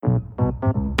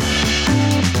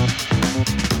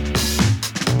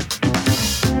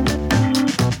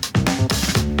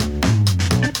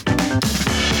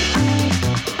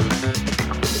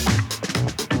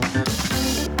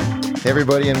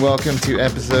Everybody, and welcome to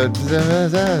episode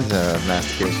of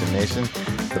Mastication Nation,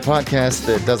 the podcast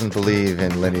that doesn't believe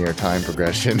in linear time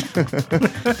progression.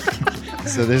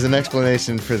 So there's an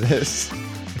explanation for this.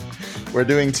 We're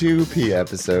doing 2 P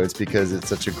episodes because it's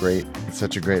such a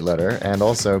great letter, and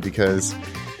also because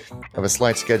of a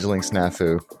slight scheduling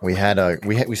snafu.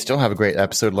 We still have a great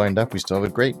episode lined up. We still have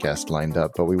a great guest lined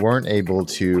up, but we weren't able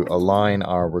to align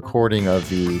our recording of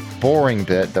the boring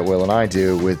bit that Will and I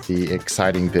do with the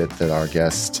exciting bit that our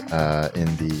guest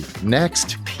in the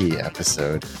next P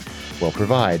episode will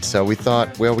provide. So we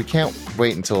thought, well, we can't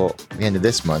wait until the end of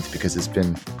this month because it's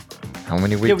been how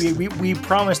many weeks? Yeah, we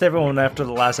promised everyone after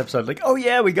the last episode, like, oh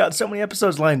yeah, we got so many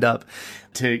episodes lined up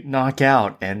to knock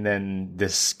out, and then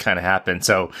this kind of happened.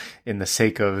 So in the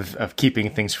sake of keeping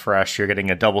things fresh, you're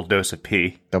getting a double dose of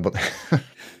P.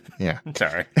 Yeah.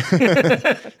 Sorry.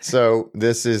 So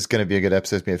this is going to be a good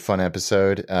episode. It's going to be a fun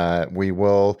episode.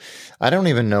 I don't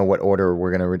even know what order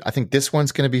we're going to read. I think this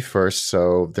one's going to be first,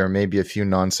 so there may be a few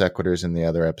non sequiturs in the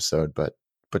other episode, but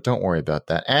don't worry about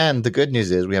that. And the good news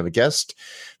is we have a guest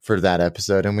for that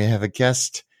episode, and we have a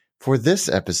guest for this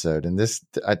episode. And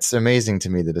it's amazing to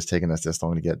me that it's taken us this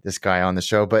long to get this guy on the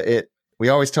show, but we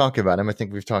always talk about him. I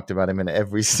think we've talked about him in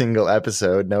every single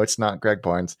episode. No, it's not Greg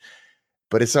Barnes,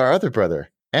 but it's our other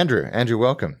brother, Andrew. Andrew,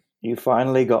 welcome. You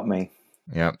finally got me.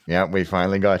 Yeah, we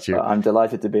finally got you. I'm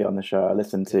delighted to be on the show. I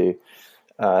listen to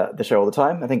the show all the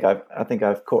time. I think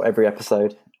I've caught every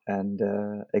episode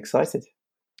and excited.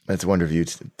 That's wonder of you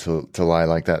to lie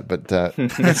like that, but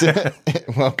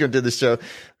welcome to the show.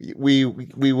 We'll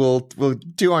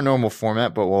do our normal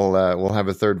format, but we'll have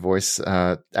a third voice.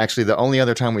 Actually, the only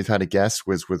other time we've had a guest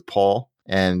was with Paul,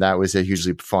 and that was a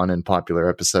hugely fun and popular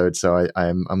episode. So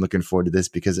I'm looking forward to this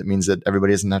because it means that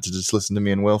everybody doesn't have to just listen to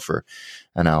me and Will for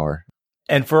an hour.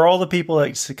 And for all the people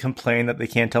that complain that they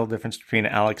can't tell the difference between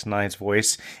Alex and I's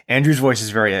voice, Andrew's voice is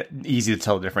very easy to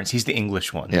tell the difference. He's the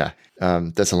English one. Yeah.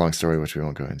 That's a long story, which we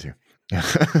won't go into.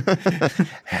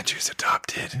 Andrew's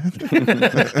adopted.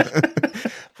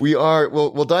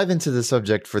 We'll dive into the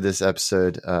subject for this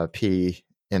episode, P,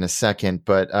 in a second,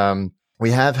 but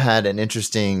we have had an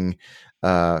interesting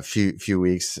few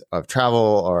weeks of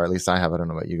travel, or at least I have. I don't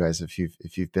know about you guys if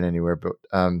you've been anywhere, but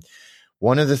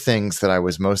one of the things that I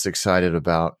was most excited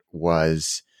about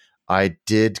was I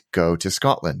did go to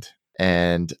Scotland,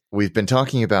 and we've been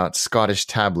talking about Scottish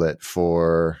tablet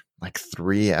for like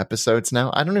 3 episodes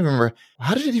now. I don't even remember,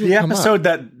 how did it even come up?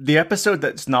 The episode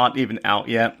that's not even out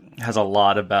yet has a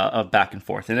lot of back and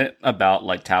forth in it about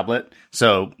like tablet,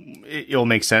 so it'll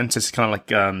make sense. It's kind of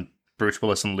like Bruce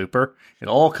Willis and Looper. It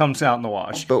all comes out in the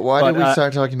wash. But why did we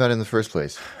start talking about it in the first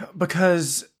place?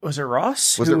 Because, was it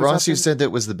Ross? Was it Ross who said that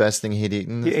was the best thing he'd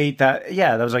eaten? He ate that.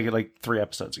 Yeah, that was like 3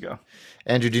 episodes ago.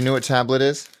 Andrew, do you know what tablet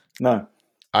is? No.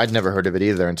 I'd never heard of it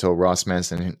either until Ross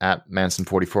Manson, at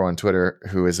Manson44 on Twitter,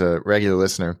 who is a regular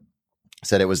listener,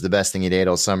 said it was the best thing he'd ate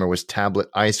all summer was tablet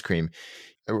ice cream.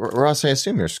 Ross, I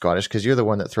assume you're Scottish because you're the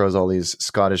one that throws all these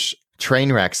Scottish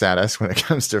train wrecks at us when it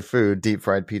comes to food, deep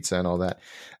fried pizza and all that.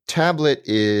 Tablet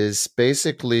is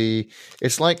basically,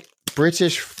 it's like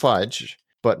British fudge,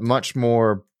 but much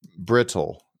more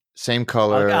brittle. Same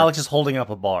color. Alex is holding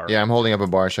up a bar. Yeah, I'm holding up a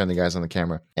bar, showing the guys on the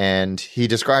camera. And he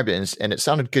described it, and it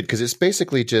sounded good because it's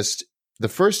basically just, the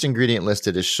first ingredient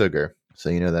listed is sugar. So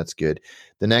you know that's good.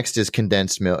 The next is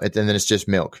condensed milk, and then it's just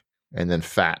milk, and then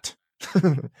fat.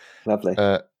 Lovely.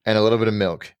 And a little bit of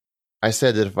milk. I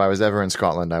said that if I was ever in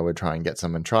Scotland, I would try and get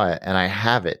some and try it. And I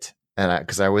have it. And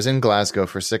because I was in Glasgow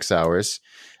for 6 hours,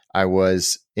 I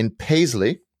was in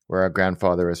Paisley, where our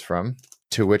grandfather is from,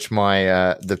 to which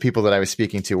the people that I was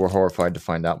speaking to were horrified to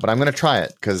find out. But I'm going to try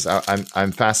it because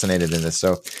I'm fascinated in this.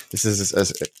 So this is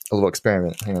a little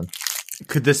experiment. Hang on.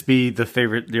 Could this be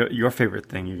your favorite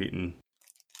thing you've eaten?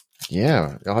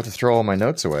 Yeah, I'll have to throw all my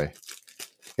notes away.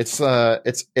 It's a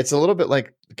little bit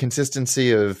like the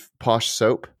consistency of Posh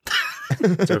soap.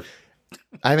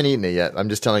 I haven't eaten it yet. I'm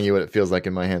just telling you what it feels like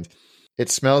in my hands. It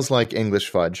smells like English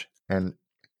fudge, and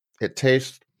it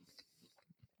tastes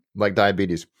like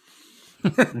diabetes.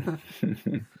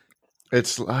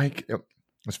 It's like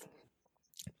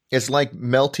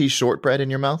melty shortbread in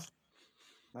your mouth.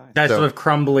 That sort of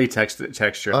crumbly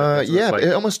texture. Yeah,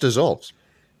 it almost dissolves.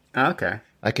 Okay.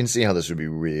 I can see how this would be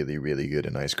really, really good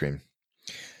in ice cream.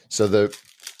 So the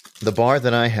bar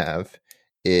that I have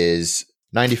is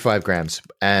 95 grams,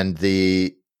 and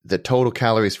the total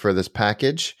calories for this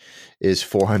package is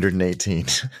 418.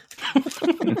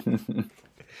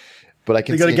 But I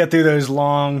can You got to see- get through those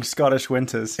long Scottish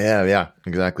winters. Yeah,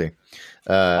 exactly.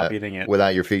 Stop eating it.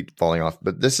 Without your feet falling off.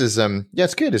 But this is,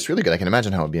 it's good. It's really good. I can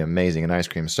imagine how it'd be amazing in ice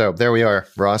cream. So there we are.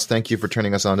 Ross, thank you for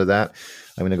turning us on to that.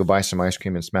 I'm going to go buy some ice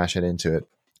cream and smash it into it.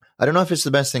 I don't know if it's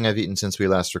the best thing I've eaten since we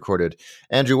last recorded.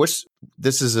 Andrew,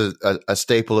 this is a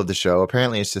staple of the show.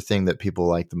 Apparently, it's the thing that people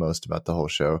like the most about the whole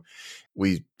show.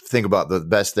 We think about the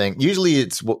best thing. Usually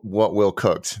it's what Will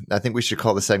cooked. I think we should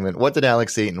call the segment, What Did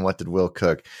Alex Eat and What Did Will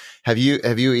Cook? Have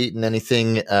you eaten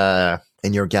anything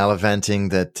in your gallivanting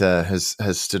that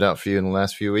has stood out for you in the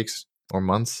last few weeks or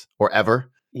months or ever?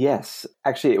 Yes,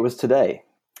 actually, it was today.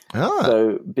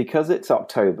 So because it's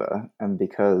October and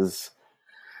because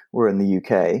we're in the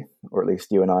UK, or at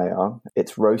least you and I are,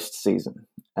 it's roast season.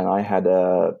 And I had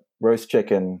a roast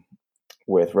chicken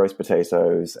with roast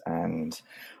potatoes and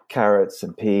carrots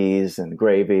and peas and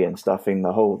gravy and stuffing,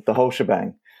 the whole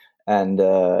shebang. And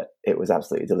it was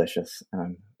absolutely delicious.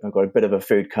 I've got a bit of a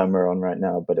food coma on right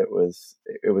now, but it was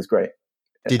great.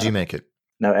 Did you make it?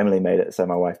 No, Emily made it, so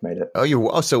my wife made it.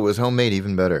 So it was homemade,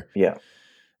 even better. Yeah.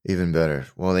 Even better.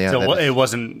 Well, yeah. So it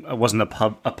wasn't a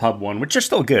pub one, which is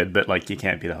still good, but like you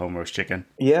can't be the home roast chicken.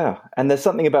 Yeah, and there's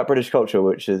something about British culture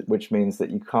which means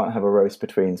that you can't have a roast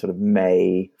between sort of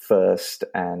May 1st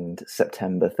and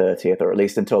September 30th, or at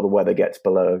least until the weather gets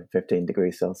below 15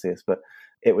 degrees Celsius. But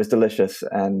it was delicious,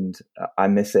 and I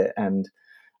miss it. And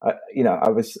I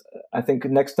think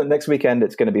next weekend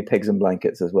it's going to be pigs and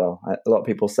blankets as well. A lot of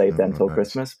people save them till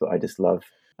Christmas, but I just love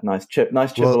a nice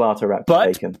chipolata wrapped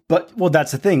with bacon. But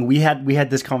that's the thing. We had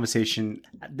this conversation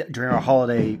during our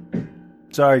holiday.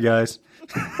 Sorry, guys.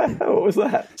 What was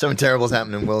that? Something terrible's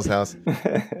happening in Will's house.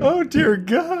 Oh dear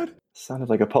God! Sounded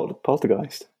like a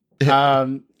poltergeist.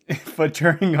 But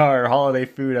during our holiday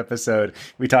food episode,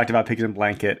 we talked about pigs and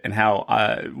blanket and how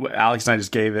Alex and I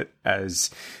just gave it as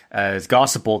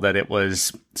gospel that it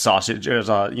was sausage,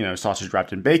 sausage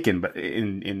wrapped in bacon. But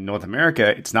in North America,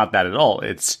 it's not that at all.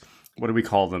 It's, what do we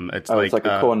call them? It's like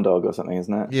a corn dog or something,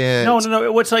 isn't it? Yeah. No.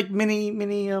 It's like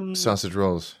mini sausage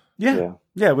rolls.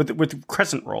 Yeah, with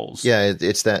crescent rolls. Yeah,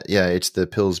 it's that. Yeah, it's the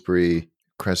Pillsbury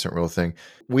crescent roll thing.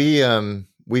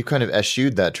 We've kind of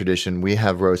eschewed that tradition. We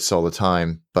have roasts all the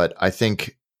time, but I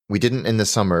think we didn't in the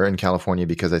summer in California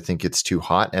because I think it's too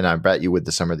hot. And I bet you with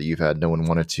the summer that you've had, no one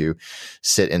wanted to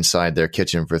sit inside their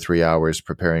kitchen for 3 hours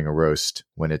preparing a roast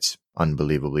when it's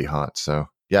unbelievably hot. So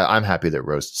yeah, I'm happy that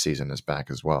roast season is back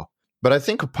as well. But I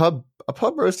think a pub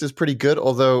roast is pretty good,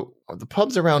 although the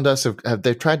pubs around us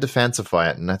they've tried to fancify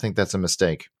it, and I think that's a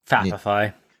mistake.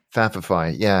 Faffify,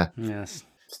 yeah. Yes.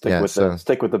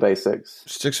 Stick with the basics.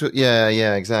 Sticks with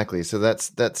exactly. So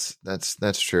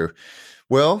that's true.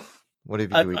 Well, what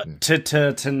have you eaten?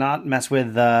 To not mess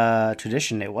with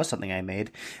tradition, it was something I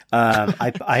made. I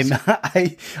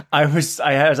was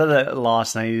at a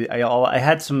loss, and I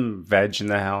had some veg in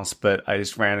the house, but I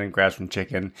just ran and grabbed some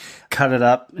chicken, cut it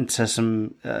up into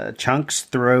some chunks.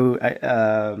 What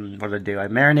did I do? I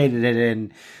marinated it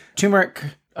in turmeric,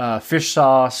 fish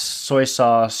sauce, soy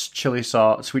sauce, chili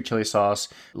sauce, sweet chili sauce,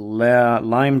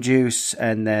 lime juice,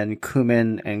 and then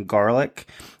cumin and garlic.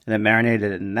 And then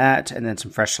marinated it in that, and then some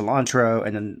fresh cilantro,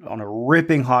 and then on a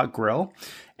ripping hot grill.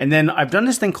 And then I've done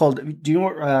this thing called, do you know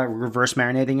what reverse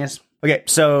marinating is? Okay,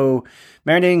 so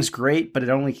marinating's great, but it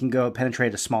only can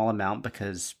penetrate a small amount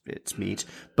because it's meat.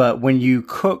 But when you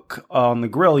cook on the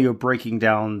grill, you're breaking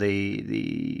down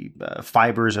the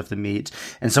fibers of the meat.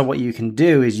 And so what you can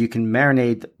do is you can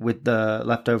marinate with the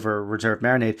leftover reserved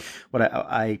marinade. What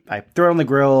I throw it on the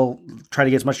grill, try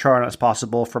to get as much char on it as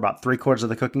possible for about 3/4 of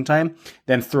the cooking time,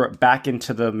 then throw it back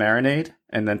into the marinade,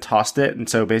 and then tossed it. And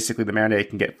so basically the marinade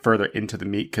can get further into the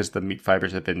meat because the meat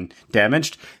fibers have been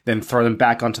damaged. Then throw them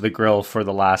back onto the grill for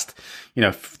the last,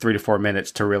 3 to 4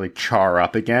 minutes to really char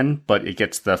up again, but it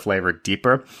gets the flavor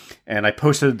deeper. And I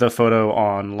posted the photo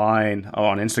online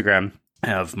on Instagram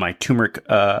of my turmeric,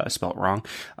 spelt wrong,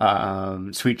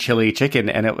 sweet chili chicken.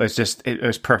 And it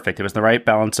was perfect. It was the right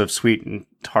balance of sweet and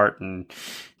tart and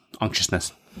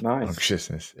unctuousness. Nice.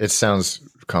 Unctuousness. It sounds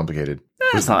complicated.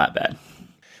 It's not that bad.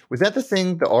 Was that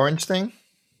the orange thing?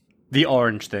 The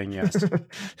orange thing, yes.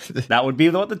 That would be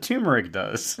what the turmeric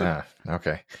does. Ah,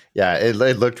 okay. Yeah, it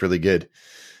looked really good.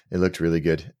 It looked really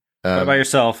good. What about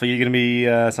yourself? Are you going to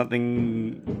be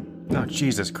something... Oh,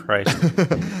 Jesus Christ.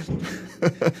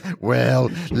 Well,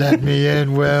 let me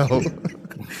in, Will.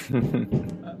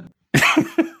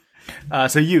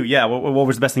 So what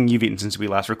was the best thing you've eaten since we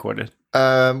last recorded?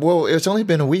 Well, it's only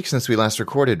been a week since we last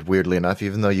recorded, weirdly enough,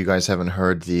 even though you guys haven't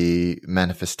heard the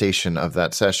manifestation of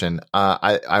that session.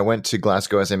 I went to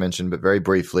Glasgow, as I mentioned, but very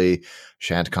briefly.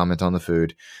 Shan't comment on the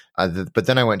food. But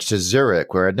then I went to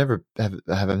Zurich, where I've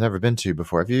never been to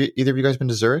before. Have either of you guys been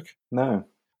to Zurich? No.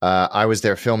 I was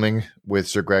there filming with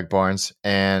Sir Greg Barnes,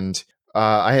 and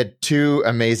I had two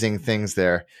amazing things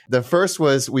there. The first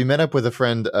was we met up with a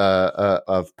friend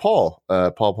of Paul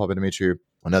Papadimitriou,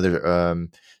 another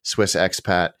Swiss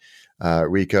expat.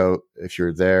 Rico, if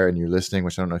you're there and you're listening,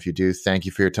 which I don't know if you do, thank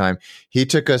you for your time. He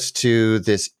took us to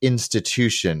this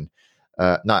institution,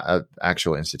 not an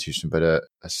actual institution, but a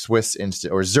Swiss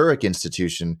or Zurich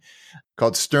institution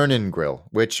called Sternen Grill,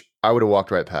 which I would have walked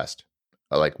right past.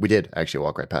 Like we did actually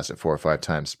walk right past it 4 or 5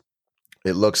 times.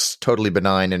 It looks totally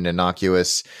benign and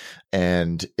innocuous,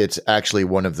 and it's actually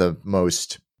one of the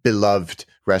most beloved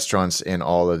restaurants in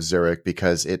all of Zurich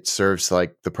because it serves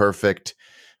like the perfect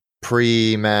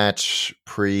pre-match,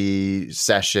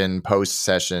 pre-session,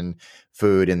 post-session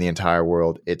food in the entire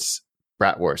world. It's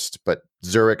bratwurst, but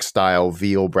Zurich-style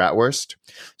veal bratwurst.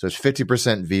 So it's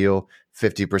 50% veal,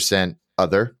 50%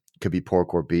 other. Could be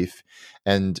pork or beef.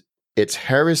 And it's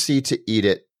heresy to eat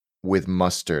it with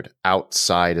mustard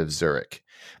outside of Zurich.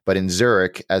 But in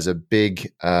Zurich, as a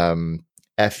big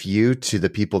FU to the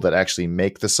people that actually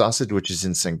make the sausage, which is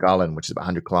in St. Gallen, which is about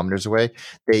 100 kilometers away,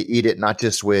 they eat it not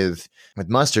just with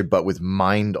mustard, but with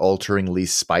mind-alteringly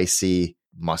spicy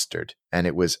mustard. And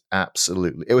it was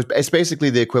it's basically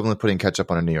the equivalent of putting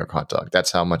ketchup on a New York hot dog.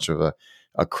 That's how much of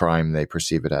a crime they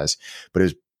perceive it as. But it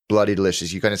was bloody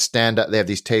delicious. You kind of stand up. They have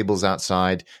these tables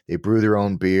outside. They brew their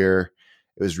own beer.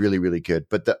 It was really, really good.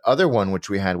 But the other one, which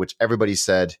we had, which everybody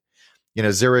said,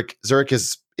 Zurich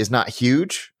is not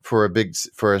huge for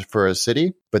a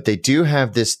city, but they do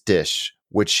have this dish,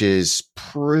 which is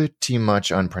pretty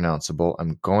much unpronounceable.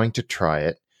 I'm going to try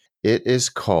it. It is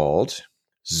called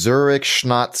Zurich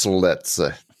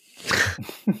Schnatzletze.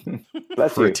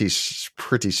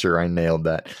 Pretty sure I nailed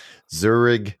that.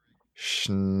 Zurich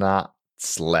Schnatzletze.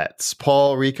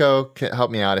 Paul, Rico, help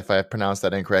me out if I pronounced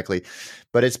that incorrectly.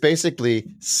 But it's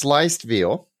basically sliced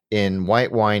veal in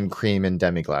white wine, cream, and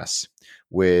demi-glace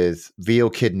with veal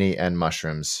kidney and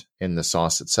mushrooms in the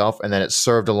sauce itself. And then it's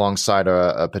served alongside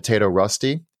a potato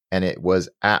rusty, and it was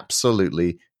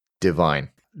absolutely divine.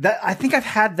 I think I've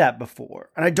had that before,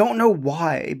 and I don't know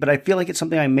why, but I feel like it's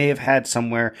something I may have had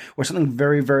somewhere, or something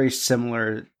very, very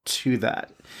similar to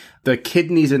that. The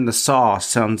kidneys in the sauce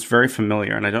sounds very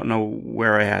familiar, and I don't know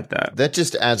where I had that. That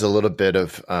just adds a little bit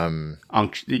of I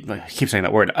keep saying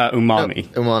that word, umami.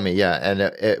 Umami, yeah, and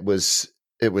it was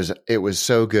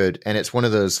so good, and it's one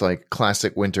of those like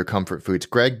classic winter comfort foods.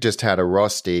 Greg just had a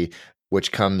rosti,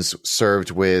 which comes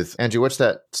served with Andrew. What's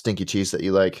that stinky cheese that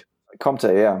you like? Comte,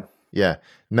 yeah. Yeah,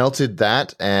 melted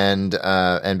that and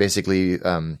basically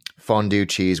fondue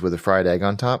cheese with a fried egg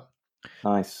on top.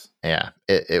 Nice. Yeah,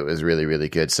 it was really, really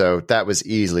good. So that was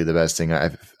easily the best thing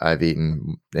I've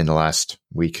eaten in the last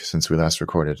week since we last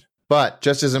recorded. But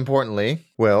just as importantly,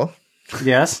 Will.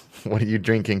 Yes. What are you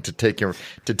drinking to take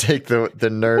the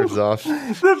nerves off?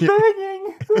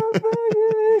 The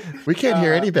banging. We can't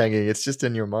hear any banging. It's just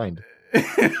in your mind.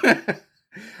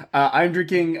 I'm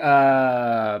drinking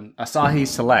Asahi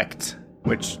Select,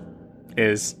 which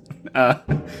is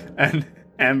an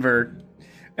amber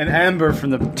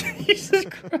from the Jesus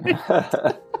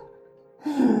Christ.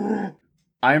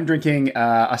 I'm drinking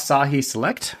Asahi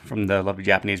Select from the lovely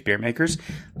Japanese beer makers.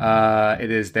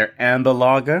 It is their amber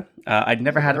lager. I'd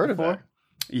never had it before.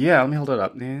 Yeah, let me hold it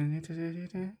up.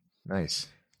 Nice.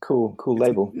 Cool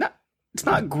label. It's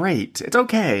not great. It's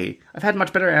okay. I've had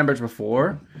much better ambers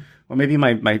before. Or maybe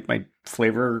my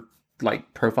flavor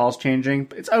profile's changing.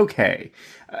 But it's okay.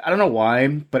 I don't know why,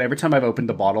 but every time I've opened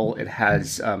the bottle, it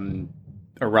has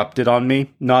erupted on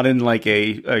me. Not in like a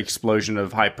explosion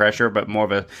of high pressure, but more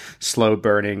of a slow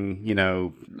burning,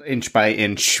 inch by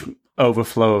inch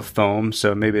overflow of foam.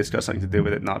 So maybe it's got something to do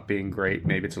with it not being great.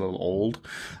 Maybe it's a little old.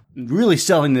 Really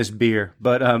selling this beer,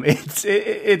 but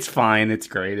it's fine. It's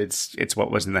great. It's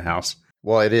what was in the house.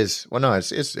 Well, it is. Well, no,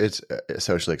 it's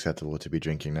socially acceptable to be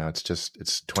drinking now. It's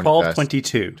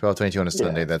 12:22. 12:22 on a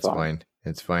Sunday. That's fine.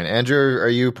 It's fine. Andrew, are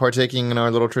you partaking in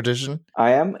our little tradition?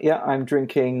 I am. Yeah, I'm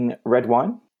drinking red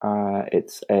wine.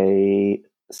 It's a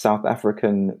South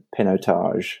African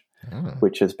Pinotage,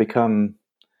 which has become,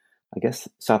 I guess,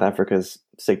 South Africa's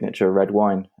signature red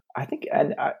wine. I think,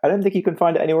 and I don't think you can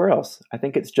find it anywhere else. I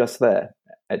think it's just there.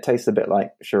 It tastes a bit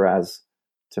like Shiraz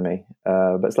to me,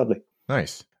 but it's lovely.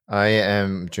 Nice. I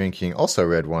am drinking also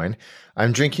red wine.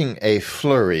 I'm drinking a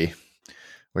Fleury,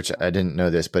 which I didn't know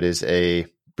this, but is a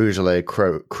Beaujolais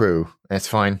Cru. It's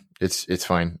fine. It's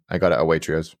fine. I got it at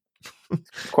Waitrose.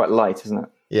 Quite light, isn't it?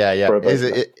 Yeah.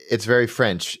 It's very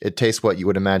French. It tastes what you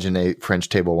would imagine a French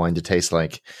table wine to taste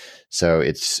like. So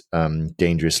it's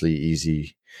dangerously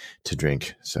easy to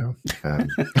drink. So,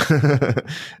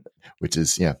 which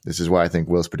is, this is why I think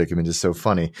Will's predicament is so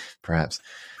funny, perhaps.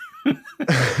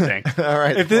 Thanks. All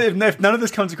right. If none of this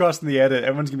comes across in the edit,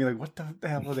 everyone's gonna be like, "What the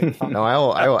hell are they talking?" No, I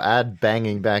will add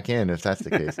banging back in if that's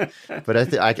the case. But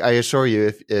I assure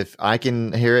you, if I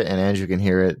can hear it and Andrew can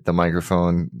hear it, the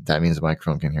microphone, that means the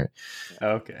microphone can hear it.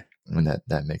 Okay. And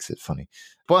that makes it funny.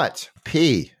 But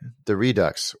P, the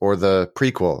Redux, or the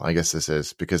prequel, I guess this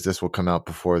is, because this will come out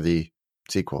before the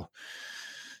sequel,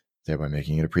 thereby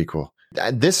making it a prequel.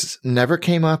 This never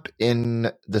came up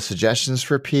in the suggestions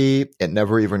for P. It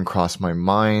never even crossed my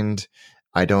mind.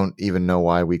 I don't even know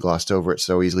why we glossed over it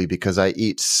so easily, because I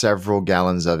eat several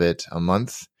gallons of it a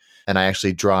month, and I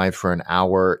actually drive for an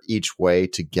hour each way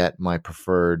to get my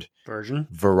preferred version,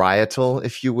 varietal,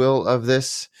 if you will, of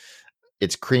this.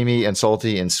 It's creamy and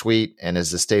salty and sweet, and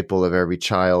is the staple of every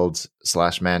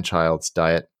child/man-child's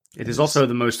diet. It is also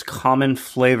the most common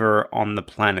flavor on the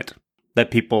planet. That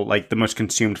people like, the most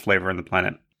consumed flavor on the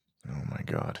planet. Oh my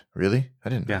God. Really? I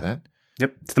didn't know that.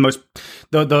 Yep. It's the most,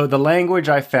 the language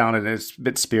I found, and it's a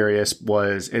bit spurious,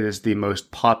 was it is the most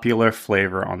popular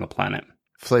flavor on the planet.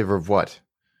 Flavor of what?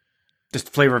 Just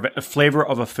flavor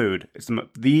of a food. It's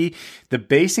the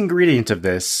base ingredient of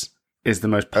this is the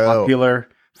most popular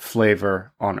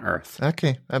flavor on Earth.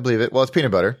 Okay. I believe it. Well, it's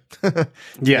peanut butter.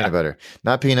 Peanut butter.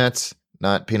 Not peanuts,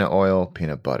 not peanut oil,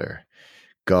 peanut butter.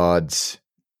 God's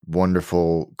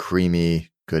wonderful, creamy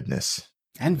goodness.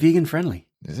 And vegan friendly.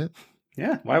 Is it?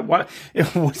 Yeah. Why?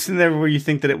 What's in there where you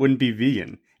think that it wouldn't be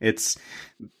vegan?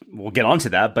 We'll get onto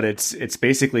that, but it's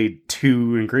basically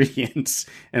 2 ingredients,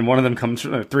 and one of them comes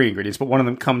from 3 ingredients, but one of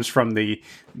them comes from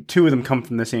 2 of them come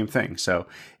from the same thing. So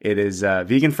it is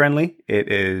vegan friendly.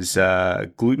 It is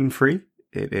gluten free.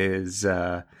 It is.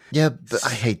 Yeah, but I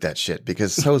hate that shit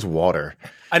because so is water.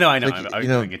 I know. Like, I'm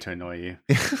doing it to annoy you.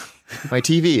 My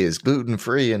TV is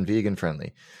gluten-free and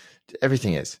vegan-friendly.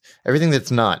 Everything is. Everything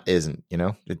that's not isn't,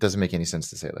 It doesn't make any sense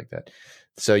to say it like that.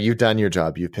 So you've done your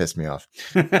job. You pissed me off.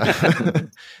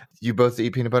 You both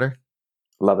eat peanut butter?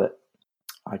 Love it.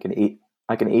 I can eat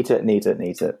it and eat it and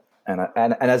eat it.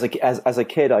 And as a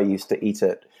kid, I used to eat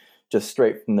it just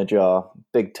straight from the jar,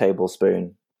 big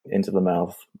tablespoon into the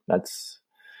mouth.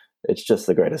 It's just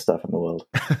the greatest stuff in the world.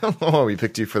 Oh, we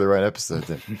picked you for the right episode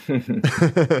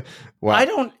then.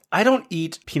 Wow. I don't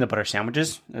eat peanut butter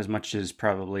sandwiches as much as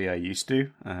probably I used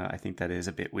to. I think that is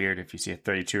a bit weird if you see a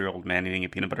 32-year-old man eating a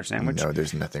peanut butter sandwich. No,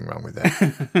 there's nothing wrong with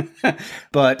that.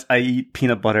 But I eat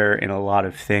peanut butter in a lot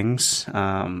of things.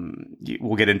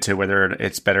 We'll get into whether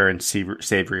it's better in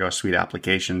savory or sweet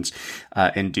applications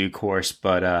in due course.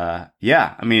 But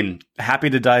happy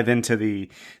to dive into the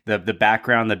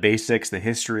background, the basics, the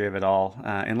history of it all.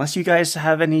 Unless you guys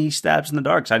have any stabs in the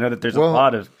dark. I know that there's a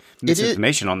lot of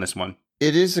misinformation on this one.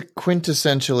 It is a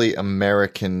quintessentially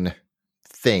American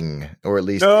thing, or at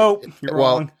least you're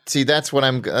wrong. See, that's what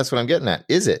I'm getting at.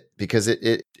 Is it? Because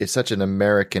it's such an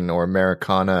American or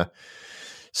Americana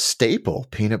staple,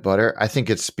 peanut butter. I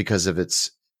think it's because of its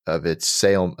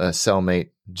cellmate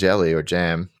jelly or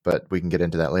jam, but we can get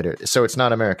into that later. So it's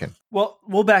not American. Well,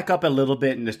 we'll back up a little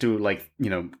bit and just do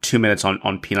 2 minutes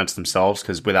on peanuts themselves,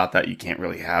 because without that you can't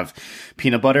really have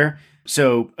peanut butter.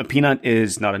 So a peanut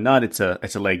is not a nut; it's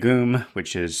a legume,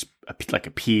 which is like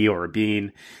a pea or a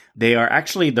bean. They are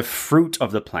actually the fruit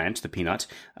of the plant, the peanut,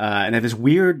 and they have this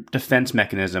weird defense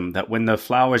mechanism that when the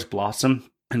flowers blossom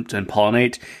and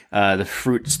pollinate, the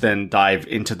fruits then dive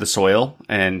into the soil.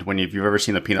 And when you've ever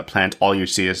seen a peanut plant, all you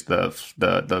see is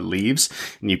the leaves,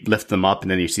 and you lift them up, and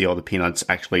then you see all the peanuts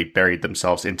actually buried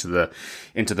themselves into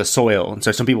the soil. And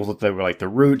so some people thought they were like the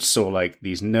roots or like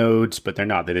these nodes, but they're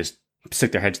not. They just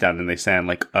stick their heads down and they sound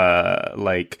like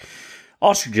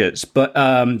ostriches. But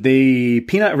the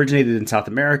peanut originated in South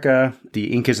America.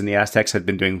 The Incas and the Aztecs had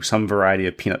been doing some variety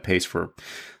of peanut paste for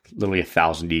literally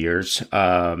 1,000 years.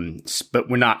 But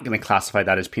we're not going to classify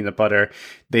that as peanut butter.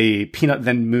 The peanut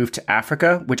then moved to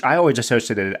Africa, which I always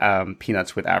associated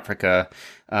peanuts with Africa.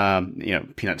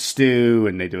 Peanut stew,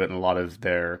 and they do it in a lot of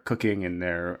their cooking and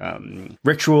their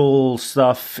ritual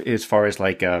stuff as far as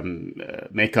like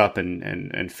makeup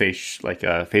and face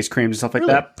face creams and stuff like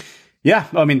that. Yeah,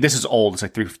 I mean, this is old. It's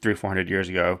like 400 years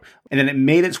ago. And then it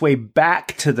made its way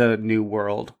back to the New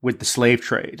World with the slave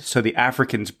trade. So the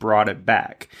Africans brought it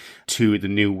back to the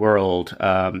New World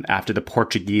after the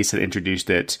Portuguese had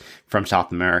introduced it from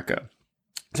South America.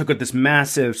 So got this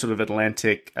massive sort of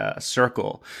Atlantic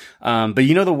circle. But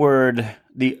you know the word,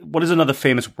 what is another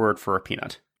famous word for a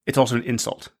peanut? It's also an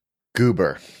insult.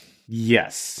 Goober.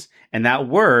 Yes. And that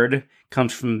word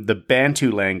comes from the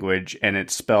Bantu language, and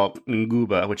it's spelled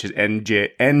Nguba, which is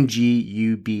Nguba.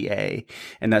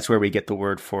 And that's where we get the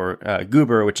word for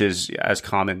goober, which is as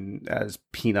common as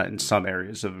peanut in some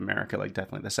areas of America, like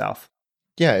definitely the South.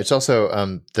 Yeah, it's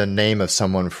also the name of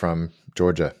someone from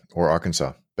Georgia or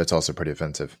Arkansas, but it's also pretty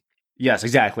offensive. Yes,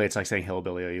 exactly. It's like saying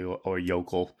hillbilly or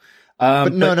yokel.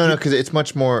 But no, because it's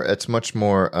much more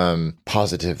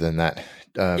positive than that.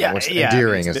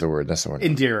 Endearing is the word. That's the word.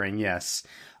 Endearing, yes.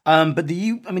 But the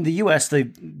U.S.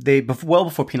 they well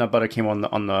before peanut butter came on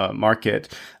the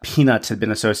market, peanuts had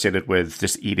been associated with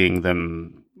just eating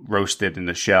them roasted in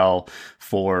the shell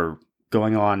for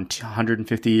going on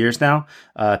 150 years now.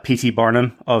 P.T.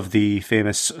 Barnum of the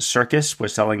famous circus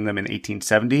was selling them in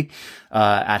 1870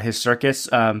 at his circus.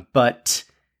 But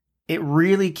it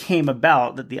really came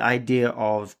about that the idea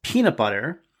of peanut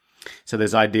butter. So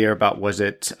there's idea about, was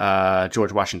it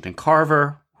George Washington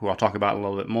Carver, who I'll talk about a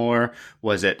little bit more?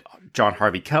 Was it John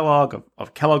Harvey Kellogg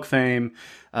of Kellogg fame?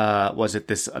 Was it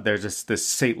there's this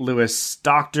St. Louis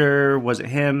doctor? Was it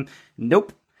him?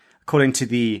 Nope. According to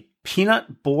the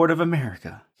Peanut Board of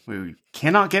America, we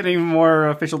cannot get any more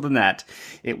official than that.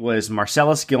 It was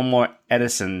Marcellus Gilmore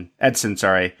Edson,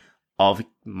 of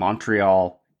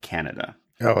Montreal, Canada.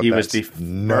 Oh, he was the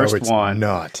first one.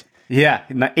 Not. Yeah,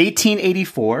 in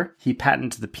 1884, he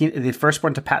patented the first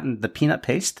one to patent the peanut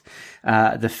paste,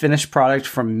 the finished product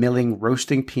from milling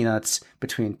roasting peanuts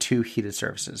between two heated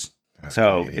surfaces.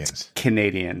 So Canadians. It's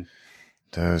Canadian.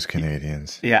 Those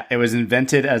Canadians. Yeah, it was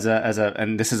invented as a,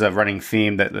 and this is a running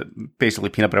theme that basically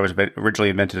peanut butter was originally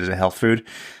invented as a health food.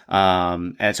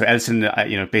 And so Edison,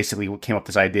 basically came up with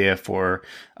this idea for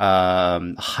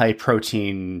high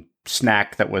protein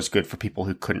snack that was good for people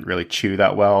who couldn't really chew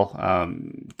that well.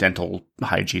 Dental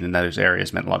hygiene in those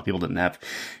areas meant a lot of people didn't have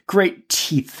great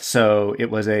teeth. So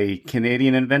it was a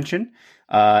Canadian invention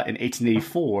in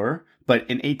 1884. But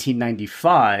in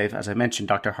 1895, as I mentioned,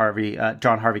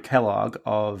 John Harvey Kellogg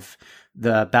of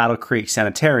the Battle Creek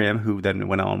Sanitarium, who then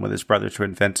went on with his brother to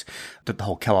invent the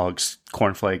whole Kellogg's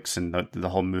cornflakes and the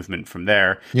whole movement from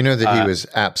there. You know that he was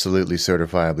absolutely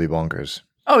certifiably bonkers.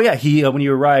 Oh yeah, he when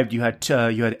you arrived, you had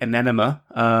an enema,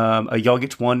 a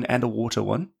yogurt one, and a water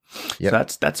one. Yep.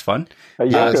 So that's fun. He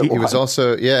was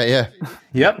also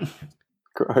Yep.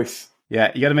 Gross.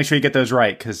 Yeah, you got to make sure you get those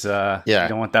right because you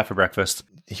don't want that for breakfast.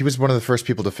 He was one of the first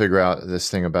people to figure out this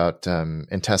thing about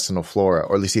intestinal flora,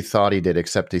 or at least he thought he did,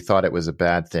 except he thought it was a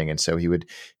bad thing. And so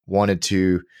wanted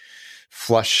to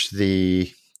flush the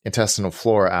intestinal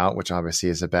flora out, which obviously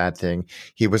is a bad thing.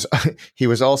 He was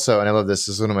also, and I love this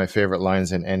is one of my favorite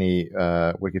lines in any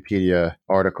Wikipedia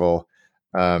article.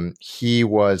 He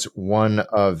was one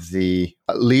of the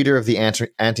leader of the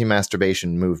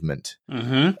anti-masturbation movement.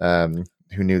 Mm-hmm.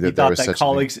 Who knew that there was such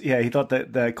colleagues? He thought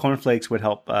that the cornflakes would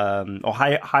help, or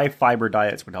high fiber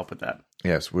diets would help with that.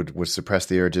 Yes, would suppress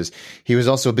the urges. He was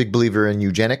also a big believer in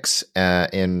eugenics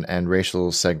and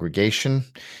racial segregation.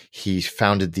 He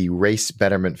founded the Race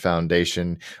Betterment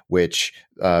Foundation, which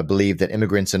believed that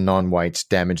immigrants and non-whites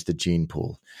damaged the gene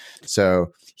pool.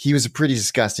 So he was a pretty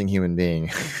disgusting human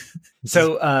being.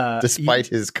 So, despite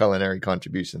his culinary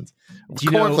contributions,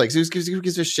 cornflakes. Who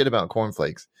gives a shit about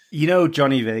cornflakes? You know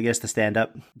Johnny Vegas, the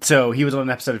stand-up? So he was on an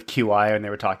episode of QI, and they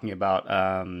were talking about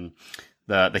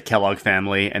the Kellogg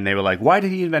family, and they were like, why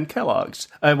did he invent Kellogg's?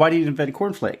 Why did he invent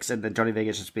cornflakes? And then Johnny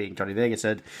Vegas, just being Johnny Vegas,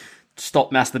 said,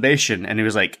 stop masturbation. And he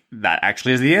was like, that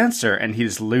actually is the answer. And he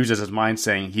just loses his mind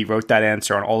saying he wrote that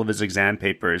answer on all of his exam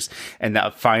papers, and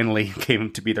that finally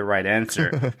came to be the right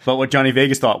answer. But what Johnny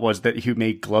Vegas thought was that he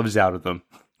made gloves out of them.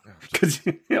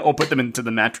 Or put them into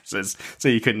the mattresses so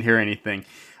you couldn't hear anything.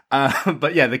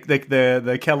 But yeah,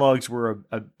 the Kellogg's were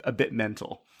a bit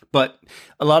mental. But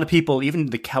a lot of people, even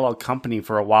the Kellogg company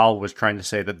for a while, was trying to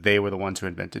say that they were the ones who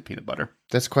invented peanut butter.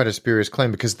 That's quite a spurious claim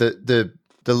because the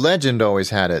legend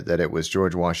always had it that it was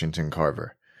George Washington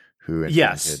Carver who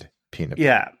invented peanut butter.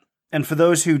 Yeah. And for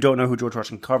those who don't know who George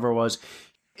Washington Carver was,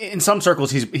 in some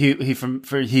circles,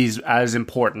 he's as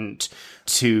important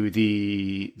to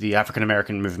the African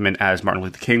American movement as Martin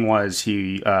Luther King was.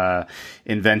 He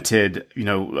invented,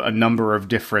 a number of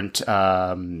different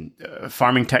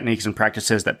farming techniques and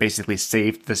practices that basically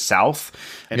saved the South.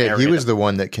 He was the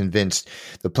one that convinced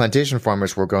the plantation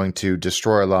farmers were going to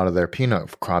destroy a lot of their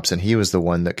peanut crops, and he was the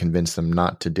one that convinced them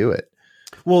not to do it.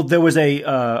 Well, there was a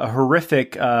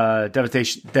horrific,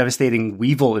 devastating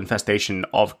weevil infestation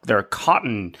of their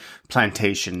cotton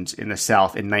plantations in the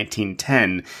South in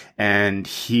 1910, and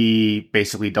he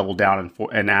basically doubled down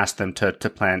and asked them to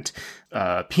plant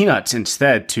peanuts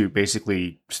instead, to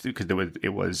basically, because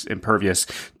it was impervious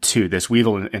to this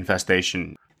weevil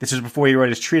infestation. This is before he wrote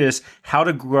his treatise, How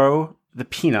to Grow the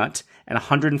Peanut, and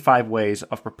 105 ways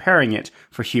of preparing it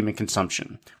for human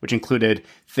consumption, which included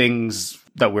things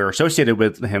that were associated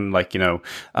with him, like,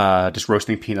 just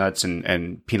roasting peanuts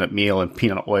and peanut meal and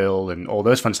peanut oil and all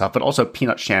those fun stuff, but also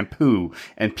peanut shampoo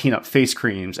and peanut face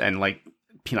creams and like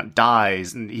peanut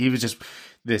dyes. And he was just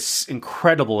this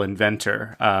incredible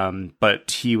inventor.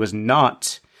 But he was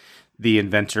not the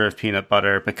inventor of peanut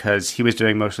butter, because he was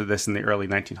doing most of this in the early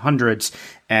 1900s.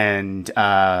 And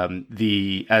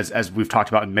as we've talked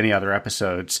about in many other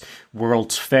episodes,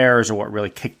 World's Fairs are what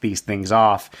really kicked these things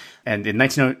off. And in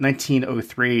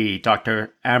 1903,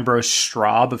 Dr. Ambrose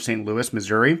Straub of St. Louis,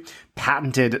 Missouri,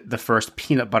 patented the first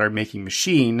peanut butter making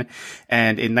machine.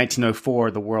 And in 1904,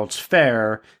 the World's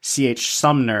Fair, C.H.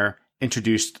 Sumner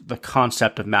introduced the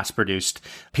concept of mass-produced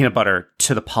peanut butter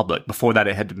to the public. Before that,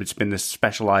 it had been this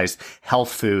specialized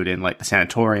health food in like the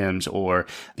sanatoriums or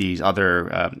these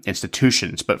other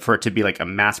institutions. But for it to be like a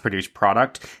mass-produced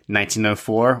product,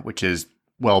 1904, which is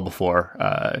well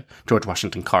before George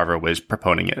Washington Carver was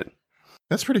proponing it.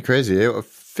 That's pretty crazy. It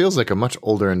feels like a much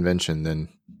older invention than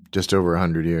just over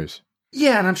 100 years.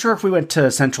 Yeah, and I'm sure if we went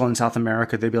to Central and South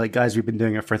America, they'd be like, guys, we've been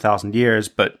doing it for 1,000 years,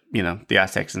 but the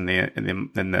Aztecs and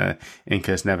the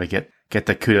Incas never get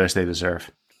the kudos they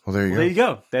deserve. Well, there you go. There you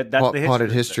go. That's the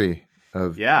potted history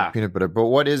of peanut butter. But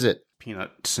what is it?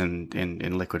 Peanuts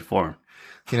in liquid form.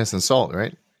 Peanuts and salt,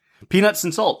 right? Peanuts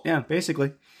and salt, yeah,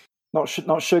 basically. Not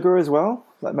sugar as well?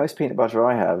 Like most peanut butter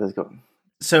I have has got...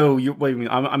 So,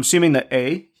 I'm assuming that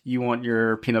A, you want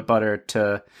your peanut butter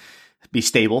to be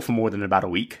stable for more than about a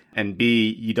week, and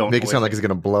B, you don't make it sound like it's going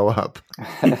to blow up.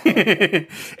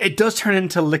 It does turn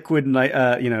into liquid,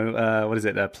 what is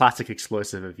it? Plastic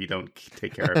explosive if you don't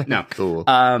take care of it. No, cool.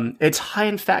 It's high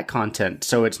in fat content,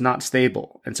 so it's not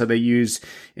stable, and so they use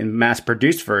in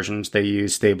mass-produced versions. They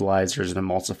use stabilizers and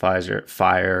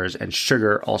emulsifiers, and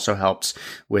sugar also helps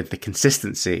with the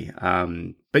consistency.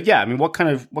 But yeah, I mean, what kind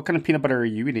of peanut butter are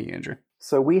you eating, Andrew?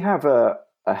 So we have a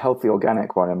healthy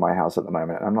organic one in my house at the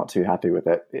moment, and I'm not too happy with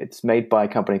it. It's made by a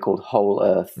company called Whole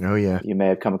Earth. Oh, yeah. You may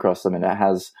have come across them, and it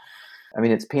has,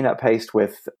 it's peanut paste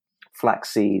with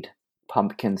flaxseed,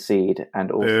 pumpkin seed,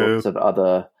 and all sorts of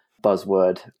other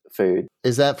buzzword food.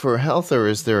 Is that for health, or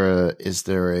is there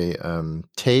a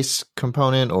taste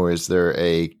component, or is there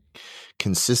a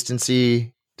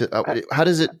consistency? How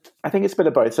does it? I think it's a bit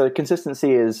of both. So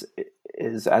consistency is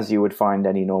as you would find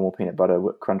any normal peanut butter,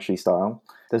 crunchy style.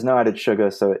 There's no added sugar,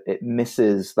 so it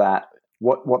misses that.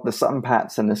 What the Sun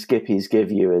Pats and the Skippies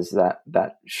give you is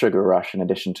that sugar rush in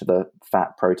addition to the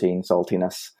fat, protein,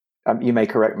 saltiness. You may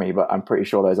correct me, but I'm pretty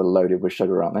sure those are loaded with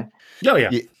sugar, aren't they? Oh, yeah.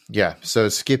 Yeah. So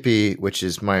Skippy, which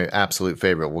is my absolute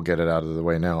favorite, we'll get it out of the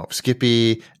way now.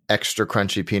 Skippy extra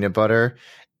crunchy peanut butter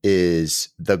is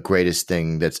the greatest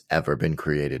thing that's ever been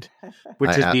created.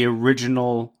 Which is the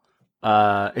original...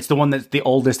 it's the one that's the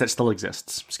oldest that still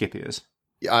exists. Skippy is.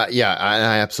 Yeah,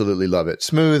 I absolutely love it.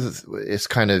 Smooth is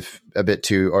kind of a bit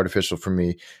too artificial for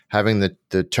me. Having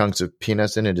the chunks of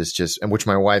peanuts in it is just, and which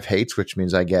my wife hates, which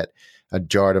means I get a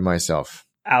jar to myself.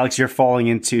 Alex, you're falling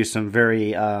into some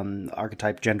very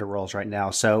archetype gender roles right now.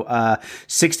 So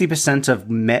 60%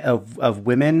 of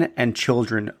women and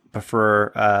children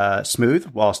prefer smooth,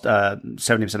 whilst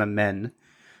 70% of men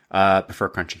prefer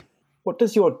crunchy. What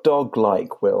does your dog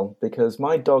like, Will? Because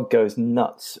my dog goes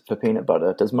nuts for peanut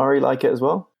butter. Does Murray like it as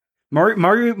well?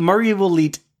 Murray will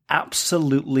eat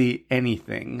absolutely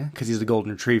anything because he's a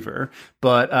golden retriever.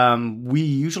 But we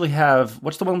usually have,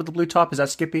 what's the one with the blue top? Is that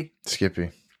Skippy? Skippy.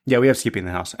 Yeah, we have Skippy in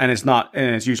the house, and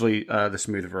it's usually the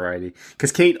smooth variety.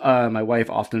 Because Kate, my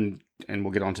wife, often, and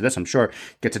we'll get onto this, I'm sure,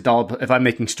 gets a dollop. If I'm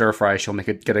making stir fry, she'll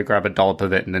grab a dollop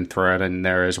of it and then throw it in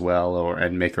there as well,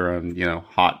 and make her own,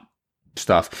 hot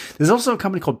stuff. There's also a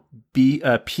company called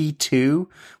P2,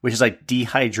 which is like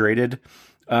dehydrated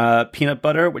peanut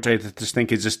butter, which I just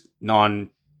think is just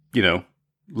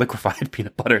liquefied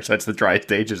peanut butter. So it's the dry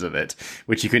stages of it,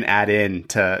 which you can add in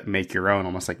to make your own,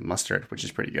 almost like mustard, which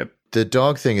is pretty good. The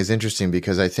dog thing is interesting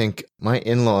because I think my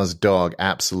in-laws' dog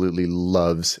absolutely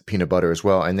loves peanut butter as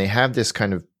well, and they have this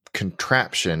kind of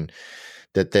contraption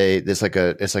that it's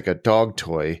like a dog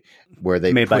toy where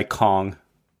they made by Kong.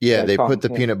 Yeah, they put the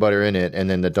peanut butter in it, and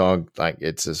then the dog, like,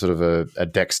 it's a sort of a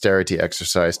dexterity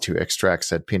exercise to extract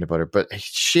said peanut butter. But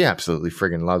she absolutely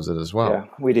friggin' loves it as well. Yeah,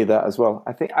 we do that as well.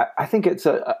 I think it's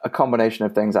a combination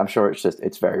of things. I'm sure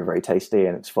it's very, very tasty,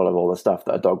 and it's full of all the stuff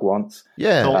that a dog wants.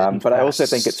 Yeah, but I also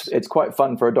think it's quite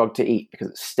fun for a dog to eat because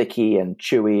it's sticky and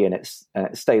chewy, and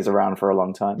it stays around for a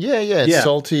long time. Yeah, it's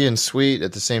salty and sweet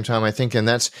at the same time, I think, and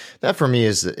that for me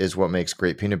is what makes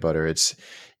great peanut butter. It's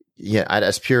at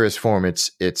its purest form,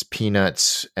 it's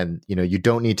peanuts, and you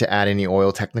don't need to add any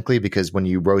oil technically, because when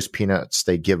you roast peanuts,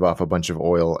 they give off a bunch of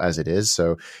oil as it is.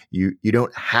 So you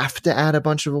don't have to add a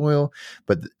bunch of oil,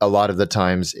 but a lot of the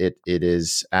times it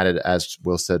is added, as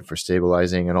Will said, for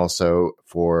stabilizing and also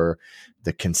for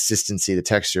the consistency, the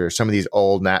texture. Some of these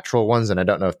old natural ones, and I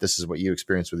don't know if this is what you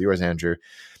experienced with yours, Andrew,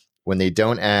 when they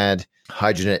don't add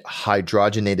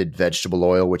hydrogenated vegetable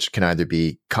oil, which can either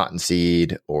be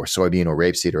cottonseed or soybean or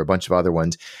rapeseed or a bunch of other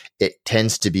ones, it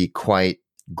tends to be quite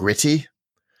gritty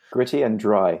and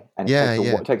dry. And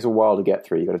it takes a while to get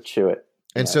through. You got to chew it.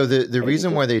 And so the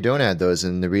reason why they don't add those,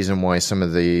 and the reason why some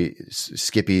of the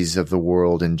Skippies of the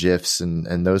world and Jifs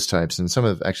and those types, and some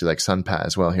of actually like Sunpat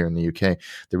as well here in the UK,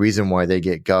 the reason why they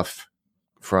get guff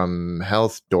from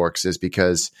health dorks is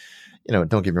because, don't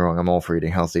get me wrong, I'm all for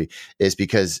eating healthy, is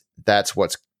because that's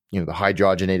what's, the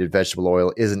hydrogenated vegetable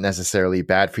oil isn't necessarily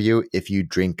bad for you if you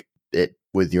drink it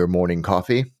with your morning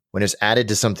coffee. When it's added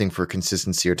to something for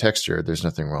consistency or texture, there's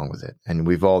nothing wrong with it. And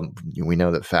we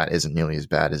know that fat isn't nearly as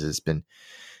bad as it's been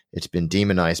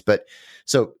demonized. But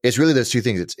so it's really those two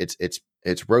things.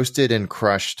 It's roasted and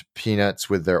crushed peanuts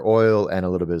with their oil and a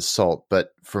little bit of salt.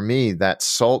 But for me, that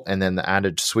salt and then the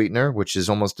added sweetener, which is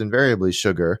almost invariably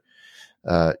sugar,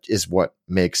 is what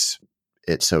makes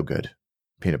it so good.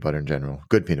 Peanut butter in general,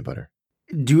 good peanut butter.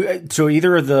 So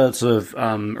either of the sort of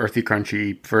earthy,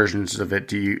 crunchy versions of it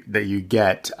that you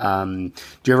get, do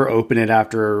you ever open it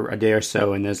after a day or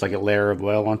so and there's like a layer of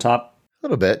oil on top? A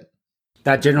little bit.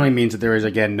 That generally means that there is,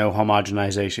 again, no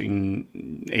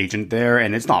homogenization agent there,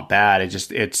 and it's not bad. You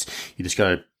just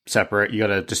gotta separate. You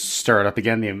gotta just stir it up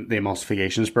again. The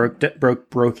emulsification's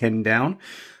broken down.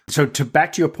 So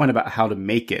back to your point about how to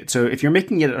make it. So if you're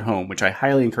making it at home, which I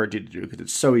highly encourage you to do because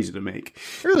it's so easy to make.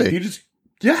 Really?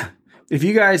 If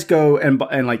you guys go and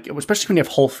like, especially when you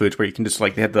have Whole Foods where you can just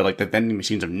like, they have the vending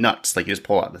machines of nuts, like you just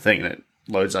pull out the thing and it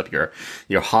loads up your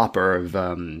hopper of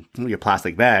your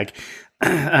plastic bag,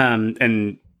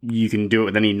 and you can do it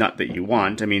with any nut that you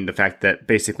want. I mean, the fact that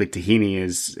basically tahini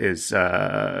is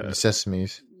sesame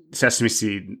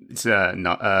seed, it's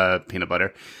peanut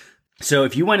butter. So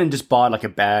if you went and just bought like a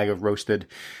bag of roasted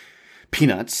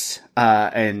peanuts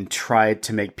and tried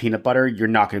to make peanut butter, you're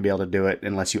not going to be able to do it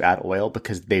unless you add oil,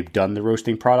 because they've done the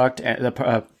roasting part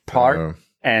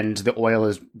and the oil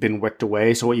has been wicked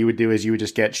away. So what you would do is you would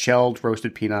just get shelled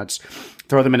roasted peanuts,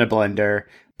 throw them in a blender,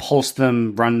 pulse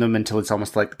them, run them until it's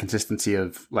almost like the consistency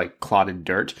of like clotted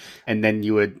dirt, and then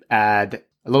you would add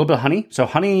a little bit of honey. So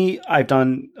honey, I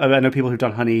know people who've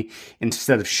done honey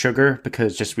instead of sugar,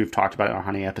 because just we've talked about it in our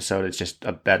honey episode. It's just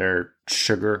a better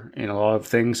sugar in a lot of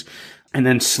things. And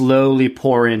then slowly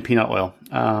pour in peanut oil,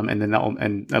 and then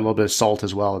and a little bit of salt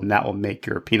as well, and that will make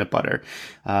your peanut butter.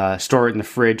 Store it in the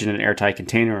fridge in an airtight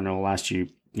container, and it will last you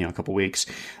a couple weeks.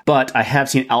 But I have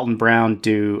seen Alton Brown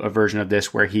do a version of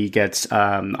this where he gets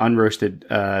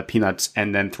unroasted peanuts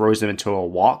and then throws them into a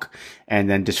wok and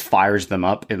then just fires them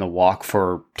up in the wok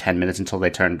for 10 minutes until they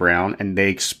turn brown, and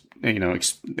they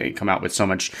come out with so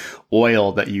much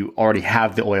oil that you already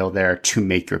have the oil there to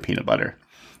make your peanut butter.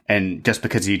 And just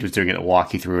because he was doing it at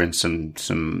wok, he threw in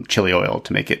some chili oil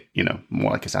to make it,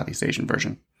 more like a Southeast Asian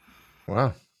version.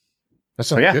 Wow. That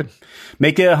sounds good.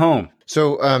 Make it at home.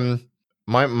 So,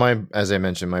 my as I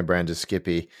mentioned, my brand is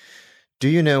Skippy. Do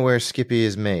you know where Skippy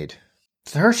is made?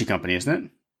 It's the Hershey Company, isn't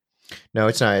it? No,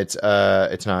 it's not.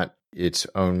 It's not. It's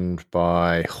owned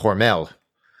by Hormel,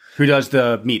 who does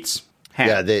the meats. Ham.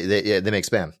 Yeah, they make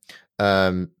Spam.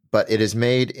 But it is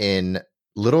made in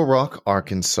Little Rock,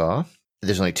 Arkansas.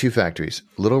 There's only two factories,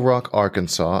 Little Rock,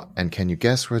 Arkansas, and can you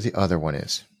guess where the other one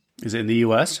is? Is it in the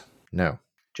U.S.? No.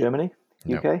 Germany?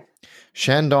 UK? No.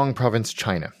 Shandong Province,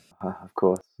 China. Of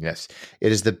course. Yes.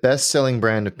 It is the best-selling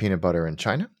brand of peanut butter in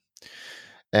China,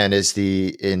 and is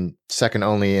second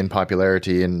only in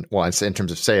popularity in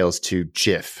terms of sales to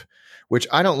Jif, which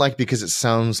I don't like because it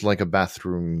sounds like a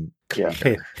bathroom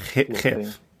cleaner.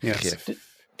 Jif. Yes.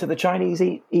 Do the Chinese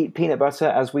eat peanut butter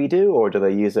as we do, or do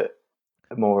they use it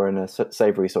more in a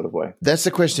savory sort of way? That's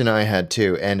the question I had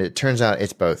too, and it turns out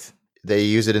it's both. They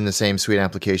use it in the same sweet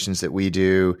applications that we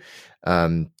do.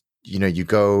 You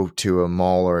go to a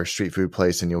mall or a street food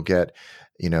place and you'll get,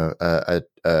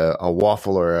 a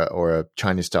waffle or a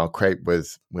Chinese style crepe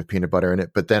with peanut butter in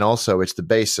it. But then also it's the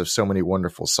base of so many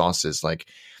wonderful sauces, like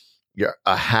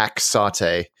a hack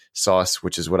saute sauce,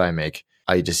 which is what I make.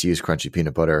 I just use crunchy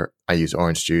peanut butter. I use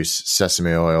orange juice,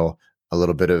 sesame oil, a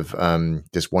little bit of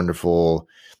this wonderful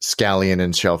scallion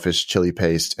and shellfish chili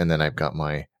paste, and then I've got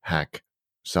my hack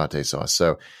saute sauce.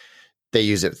 So they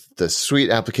use it the sweet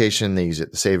application, they use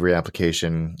it the savory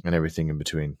application, and everything in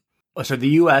between. So the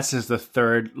U.S. is the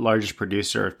third largest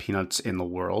producer of peanuts in the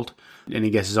world. Any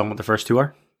guesses on what the first two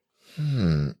are?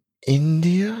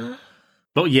 India?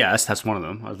 Well, yes, that's one of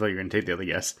them. I thought you were going to take the other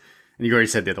guess. And you already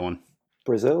said the other one.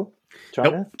 Brazil?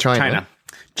 China? Nope.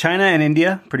 China and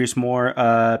India produce more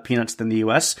peanuts than the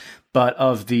U.S., but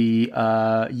of the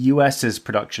U.S.'s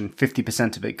production,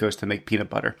 50% of it goes to make peanut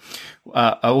butter.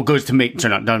 Goes to make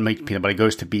peanut butter. It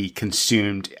goes to be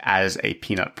consumed as a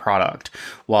peanut product,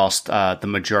 whilst the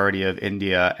majority of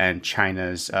India and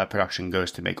China's production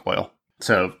goes to make oil.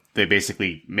 So they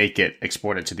basically make it,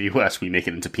 export it to the U.S. We make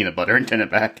it into peanut butter and turn it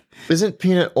back. Isn't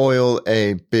peanut oil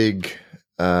a big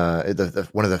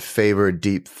one of the favored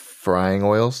deep frying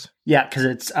oils? Yeah, because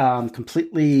it's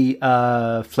completely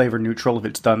flavor neutral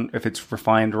if it's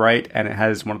refined right, and it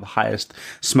has one of the highest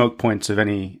smoke points of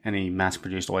any mass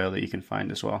produced oil that you can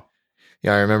find as well.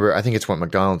 Yeah, I remember. I think it's what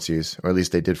McDonald's use, or at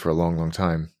least they did for a long, long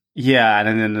time. Yeah,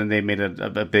 and then they made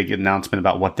a big announcement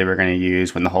about what they were going to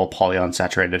use when the whole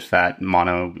polyunsaturated fat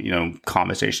mono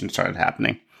conversation started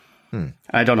happening.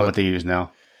 I don't know what they use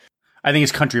now. I think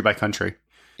it's country by country.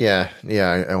 Yeah.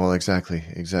 Well,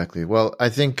 exactly. Well, I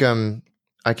think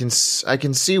I can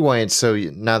see why it's so.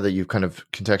 Now that you've kind of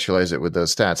contextualized it with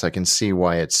those stats, I can see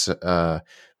why it's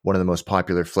one of the most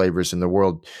popular flavors in the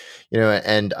world.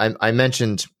 And I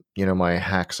mentioned my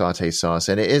hack saute sauce,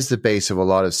 and it is the base of a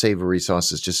lot of savory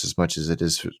sauces just as much as it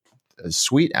is a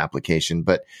sweet application.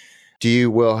 But do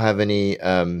you will have any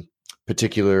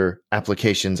particular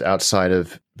applications outside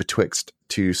of betwixt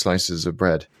two slices of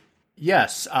bread?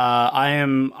 Yes, I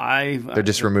am. They're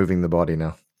just removing the body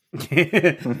now.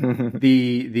 Exactly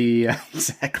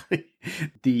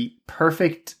the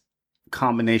perfect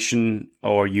combination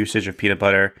or usage of peanut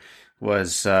butter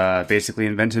was basically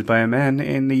invented by a man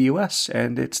in the U.S.,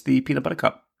 and it's the peanut butter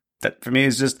cup. That for me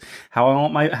is just how I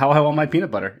want my peanut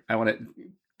butter. I want it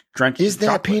drenched. Is that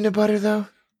chocolate. Peanut butter though?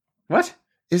 What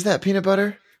is that peanut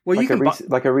butter? Well, like you can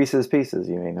like a Reese's Pieces.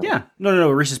 You mean? Yeah, no.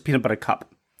 Reese's peanut butter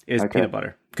cup is peanut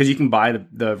butter, because you can buy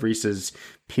the Reese's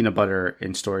peanut butter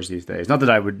in stores these days. Not that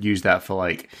I would use that for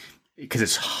because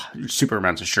it's super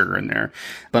amounts of sugar in there,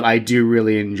 but I do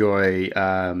really enjoy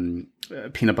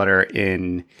peanut butter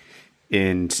in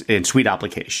sweet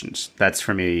applications. That's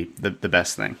for me the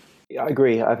best thing. I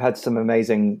agree. I've had some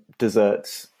amazing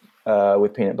desserts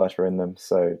with peanut butter in them.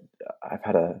 So I've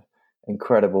had a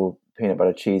incredible peanut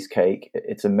butter cheesecake.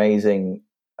 It's amazing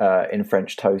in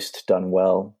French toast done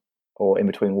well, or in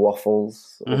between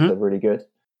waffles. Also really good.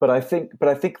 But I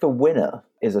think the winner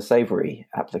is a savory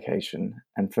application,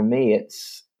 and for me,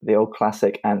 it's the old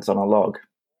classic ants on a log.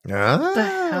 What the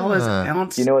hell is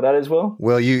ants? Do you know what that is, Will?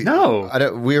 Well, no.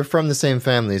 We're from the same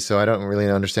family, so I don't really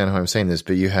understand how I'm saying this.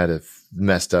 But you had a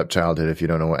messed up childhood if you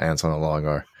don't know what ants on a log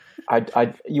are.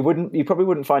 You probably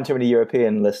wouldn't find too many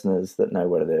European listeners that know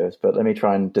what it is. But let me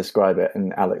try and describe it,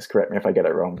 and Alex, correct me if I get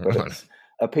it wrong. But it's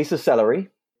a piece of celery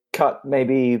cut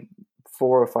maybe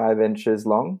 4 or 5 inches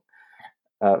long.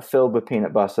 Filled with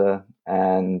peanut butter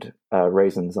and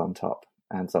raisins on top,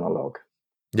 ants on a log.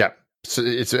 Yeah, so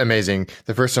it's amazing.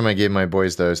 The first time I gave my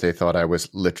boys those, they thought I was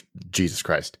Jesus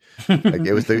Christ.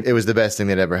 It was the best thing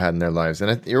they'd ever had in their lives.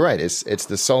 And you're right. It's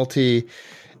the salty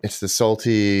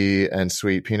and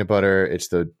sweet peanut butter. It's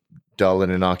the dull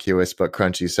and innocuous but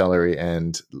crunchy celery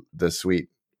and the sweet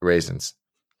raisins.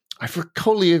 I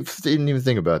totally didn't even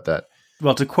think about that.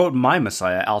 Well, to quote my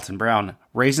messiah, Alton Brown,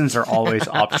 raisins are always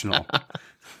optional.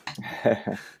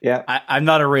 Yeah, I'm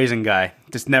not a raisin guy.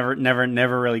 Just never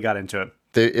really got into it.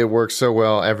 It works so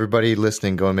well. Everybody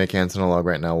listening, go and make ants on a log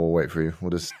right now. We'll wait for you.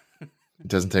 It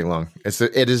doesn't take long.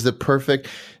 It is the perfect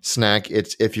snack.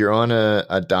 It's if you're on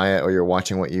a diet or you're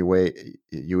watching what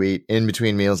you eat in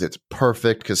between meals. It's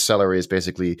perfect because celery is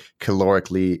basically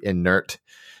calorically inert.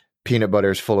 Peanut butter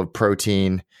is full of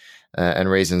protein, and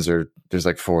raisins there's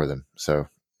like 4 of them, so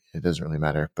it doesn't really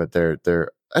matter. But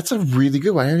that's a really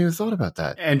good one. I hadn't even thought about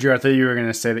that. Andrew, I thought you were going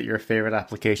to say that your favorite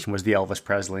application was the Elvis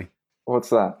Presley. What's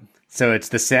that? So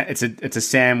it's a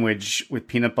sandwich with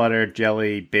peanut butter,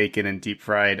 jelly, bacon, and deep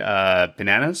fried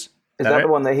bananas. Is that the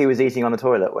one that he was eating on the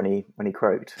toilet when he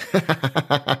croaked?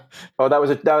 Oh, that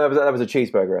was a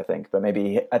cheeseburger, I think. But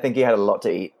I think he had a lot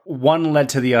to eat. One led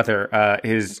to the other.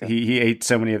 He ate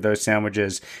so many of those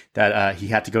sandwiches that he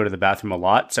had to go to the bathroom a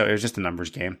lot. So it was just a numbers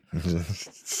game.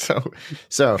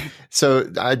 So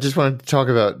I just want to talk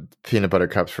about peanut butter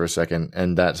cups for a second,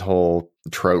 and that whole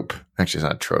trope. Actually, it's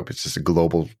not a trope. It's just a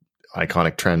global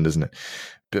iconic trend, isn't it?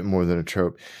 Bit more than a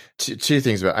trope. Two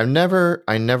things about it. I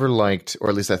never liked, or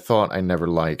at least I thought I never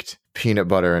liked, peanut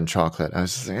butter and chocolate. I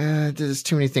was just like, there's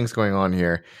too many things going on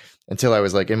here, until I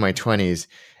was like in my 20s,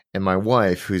 and my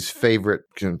wife, whose favorite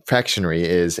confectionery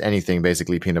is anything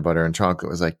basically peanut butter and chocolate,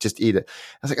 was like, just eat it.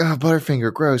 I was like, oh,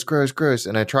 Butterfinger, gross, gross, gross.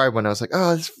 And I tried one. I was like,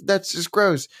 oh, that's just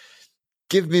gross.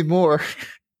 Give me more.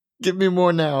 Give me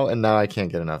more now. And now I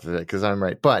can't get enough of it because I'm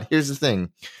right. But here's the thing.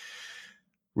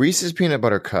 Reese's peanut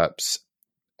butter cups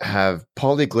have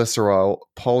polyglycerol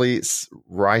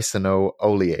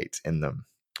polyricinoleate in them,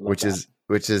 which is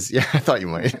yeah, I thought you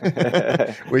might,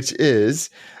 which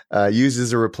is used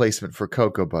as a replacement for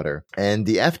cocoa butter. And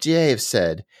the FDA have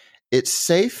said it's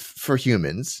safe for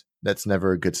humans. That's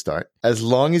never a good start. As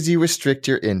long as you restrict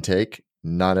your intake,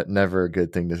 never a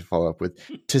good thing to follow up with,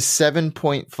 to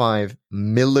 7.5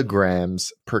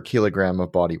 milligrams per kilogram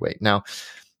of body weight. Now,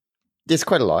 it's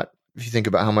quite a lot. If you think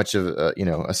about how much of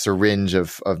a syringe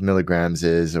of milligrams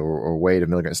is, or weight of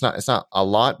milligrams, it's not a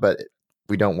lot, but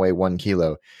we don't weigh 1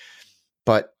 kilo.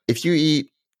 But if you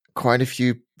eat quite a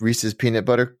few Reese's peanut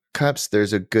butter cups,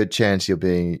 there's a good chance you'll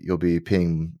be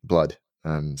peeing blood.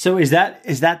 So is that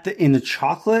in the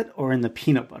chocolate or in the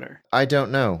peanut butter? I don't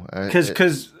know,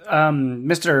 because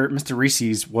Mr.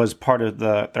 Reese's was part of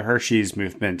the Hershey's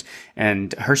movement,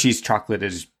 and Hershey's chocolate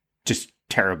is just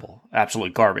terrible,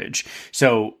 absolute garbage.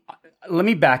 So let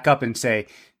me back up and say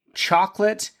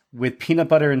chocolate with peanut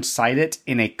butter inside it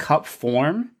in a cup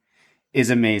form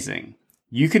is amazing.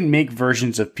 You can make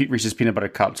versions of Reese's peanut butter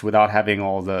cups without having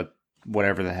all the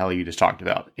whatever the hell you just talked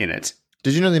about in it.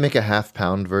 Did you know they make a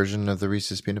half-pound version of the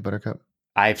Reese's peanut butter cup?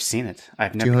 I've seen it.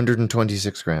 I've never.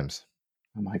 226 grams.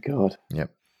 Oh my God.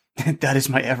 Yep. That is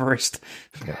my Everest.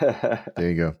 Yep. There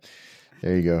you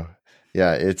go.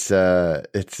 Yeah, it's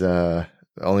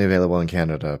only available in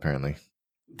Canada, apparently.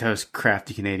 Those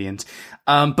crafty Canadians.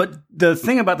 But the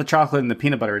thing about the chocolate and the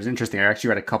peanut butter is interesting. I actually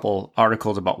read a couple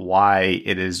articles about why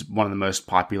it is one of the most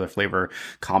popular flavor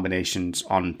combinations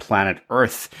on planet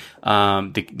Earth.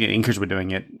 The Incas were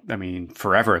doing it,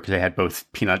 forever, because they had both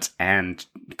peanuts and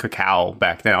cacao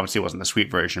back then. Obviously, it wasn't the sweet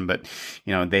version, but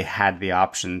they had the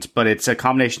options. But it's a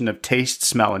combination of taste,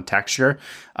 smell, and texture.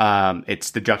 It's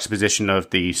the juxtaposition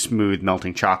of the smooth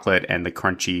melting chocolate and the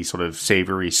crunchy, sort of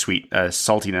savory, sweet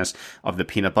saltiness of the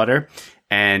peanut butter.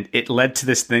 And it led to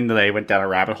this thing that I went down a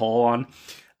rabbit hole on.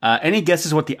 Any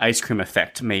guesses what the ice cream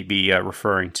effect may be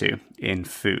referring to in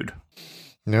food?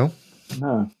 No.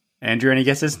 Andrew, any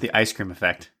guesses? The ice cream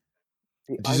effect.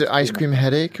 Is it ice cream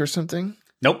headache or something?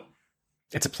 Nope.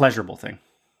 It's a pleasurable thing.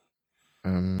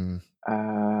 You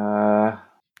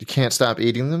can't stop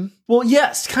eating them? Well,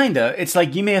 yes, kind of. It's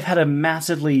like you may have had a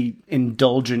massively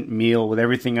indulgent meal with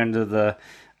everything under the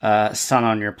sun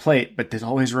on your plate, but there's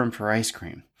always room for ice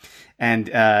cream. And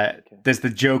there's the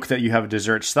joke that you have a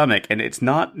dessert stomach, and it's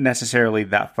not necessarily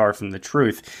that far from the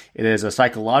truth. It is a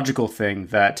psychological thing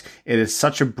that it is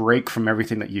such a break from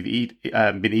everything that you've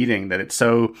been eating, that it's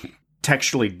so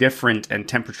texturally different and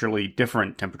temperaturally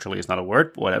different. Temperaturally is not a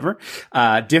word, but whatever.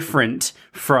 Different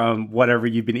from whatever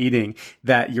you've been eating,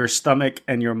 that your stomach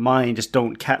and your mind just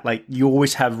don't you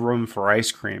always have room for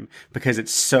ice cream because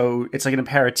it's like an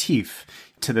aperitif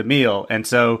to the meal. And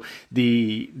so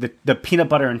the peanut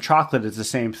butter and chocolate is the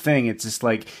same thing. It's just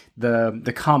like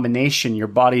the combination, your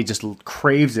body just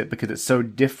craves it because it's so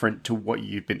different to what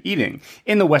you've been eating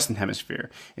in the Western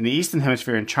Hemisphere. In the Eastern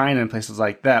Hemisphere, in China and places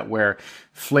like that, where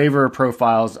flavor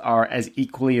profiles are as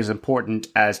equally as important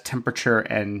as temperature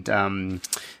and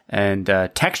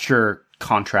texture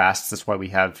contrasts. That's why we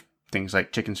have things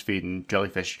like chicken's feet and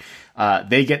jellyfish.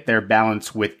 They get their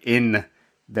balance within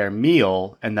their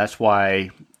meal, and that's why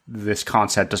this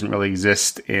concept doesn't really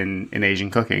exist in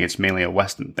Asian cooking. It's mainly a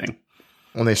Western thing.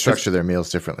 Well, they structure their meals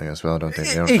differently as well, don't they?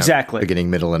 They don't exactly have beginning,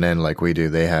 middle, and end like we do.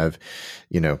 They have,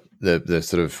 the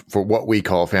sort of, for what we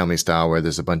call family style, where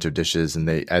there's a bunch of dishes, and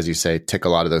they, as you say, tick a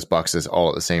lot of those boxes all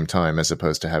at the same time, as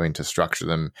opposed to having to structure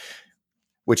them,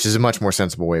 which is a much more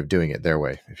sensible way of doing it their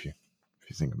way, if you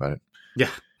think about it. Yeah.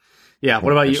 Yeah.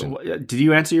 What about you? Did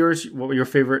you answer yours? What were your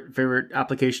favorite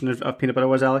application of peanut butter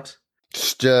was, Alex?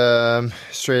 Just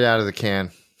straight out of the can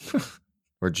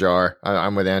or jar.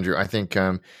 I'm with Andrew. I think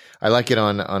I like it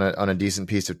on a decent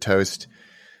piece of toast,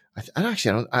 I don't.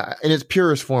 In its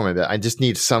purest form of it, I just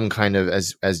need some kind of,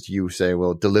 as you say,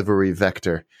 delivery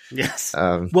vector. Yes.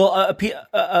 A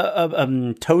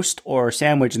toast or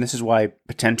sandwich, and this is why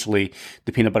potentially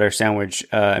the peanut butter sandwich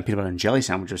and peanut butter and jelly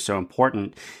sandwich are so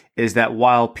important. Is that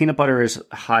while peanut butter is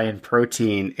high in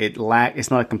protein, it's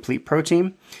not a complete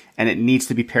protein, and it needs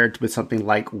to be paired with something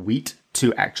like wheat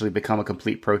to actually become a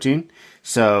complete protein.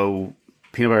 So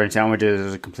peanut butter and sandwiches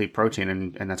is a complete protein,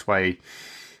 and that's why.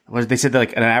 They said that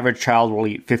like an average child will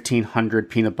eat 1,500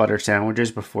 peanut butter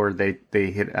sandwiches before they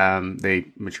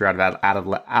mature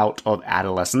out of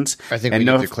adolescence. I think we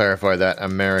need to clarify that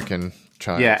American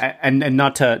child. Yeah, and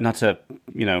not to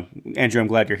Andrew, I'm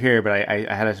glad you're here, but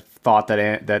I had a thought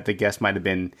that the guest might have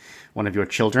been one of your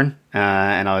children,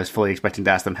 and I was fully expecting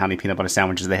to ask them how many peanut butter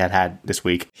sandwiches they had this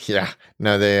week. Yeah,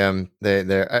 no, they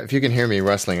if you can hear me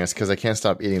rustling, it's because I can't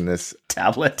stop eating this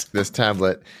tablet,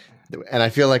 and I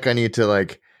feel like I need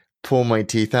to pull my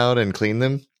teeth out and clean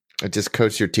them. It just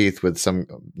coats your teeth with some,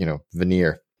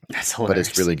 veneer. That's hilarious. But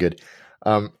it's really good.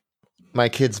 My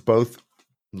kids both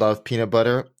love peanut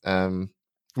butter.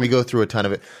 We go through a ton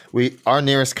of it. Our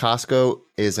nearest Costco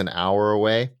is an hour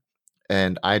away,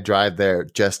 and I drive there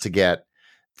just to get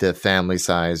the family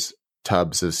size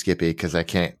tubs of Skippy because I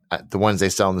can't. The ones they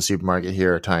sell in the supermarket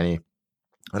here are tiny,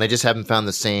 and I just haven't found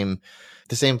the same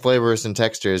flavors and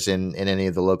textures in any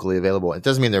of the locally available. It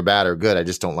doesn't mean they're bad or good. I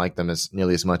just don't like them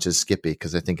nearly as much as Skippy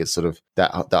because I think it's sort of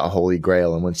that holy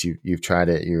grail. And once you've tried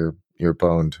it, you're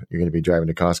boned. You're going to be driving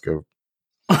to Costco.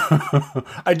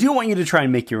 I do want you to try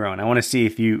and make your own. I want to see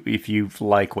if you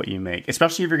like what you make,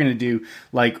 especially if you're going to do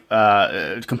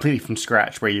completely from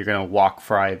scratch, where you're going to wok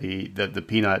fry the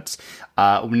peanuts.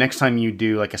 Next time you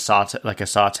do like a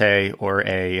saute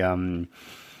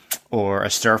or a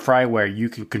stir fry, where you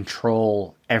can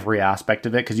control every aspect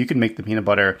of it, because you can make the peanut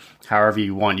butter however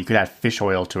you want. You could add fish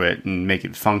oil to it and make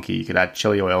it funky. You could add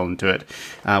chili oil into it,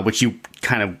 which you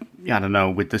kind of, I don't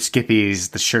know, with the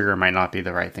Skippies, the sugar might not be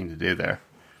the right thing to do there.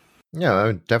 Yeah, I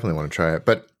would definitely want to try it.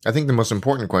 But I think the most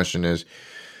important question is,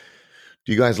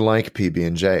 do you guys like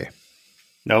PB&J?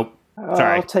 Nope.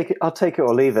 Sorry. I'll take it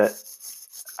or leave it.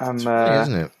 Isn't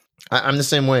it? I'm the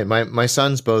same way. My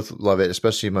sons both love it,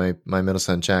 especially my middle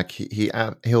son Jack.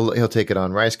 He'll take it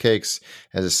on rice cakes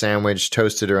as a sandwich,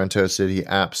 toasted or untoasted. He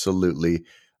absolutely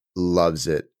loves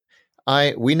it.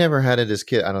 We never had it as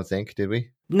kid. I don't think, did we?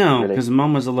 No, because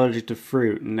Mom was allergic to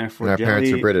fruit, and therefore our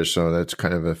parents are British, so that's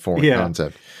kind of a foreign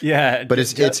concept. Yeah, but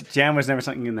it's jam was never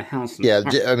something in the house. Yeah,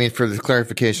 I mean, for the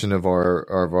clarification of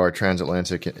our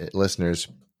transatlantic listeners,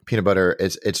 peanut butter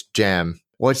it's jam.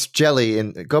 Well, it's jelly,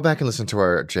 and go back and listen to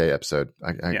our J episode.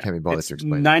 I can't be bothered to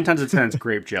explain. 9 times out of 10 it's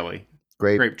grape jelly.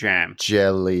 Grape jam.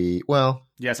 Jelly. Well,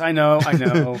 yes, I know.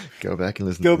 Go back and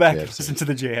listen. Listen to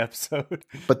the J episode.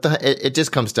 But it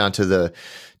just comes down to the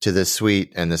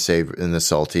sweet and the savor and the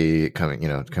salty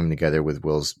coming together with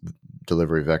Will's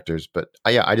delivery vectors. But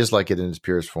I just like it in its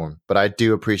purest form. But I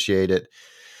do appreciate it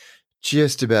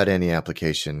just about any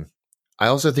application. I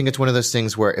also think it's one of those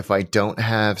things where if I don't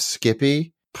have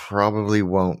Skippy, probably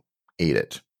won't eat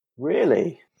it.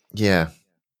 Really? Yeah.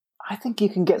 I think you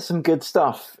can get some good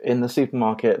stuff in the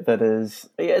supermarket that is,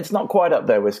 it's not quite up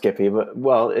there with Skippy, but,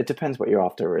 well, it depends what you're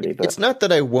after, really. But it's not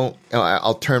that I won't,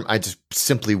 I just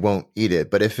simply won't eat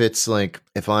it. But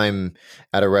if I'm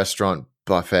at a restaurant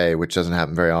buffet, which doesn't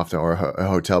happen very often, or a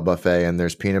hotel buffet, and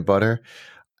there's peanut butter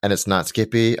and it's not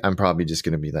Skippy, I'm probably just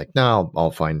going to be like, no,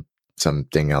 I'll find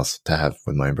something else to have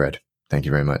with my bread. Thank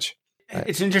you very much.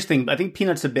 It's interesting. I think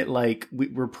peanut's a bit like,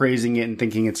 we're praising it and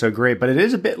thinking it's so great, but it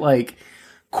is a bit like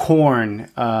corn,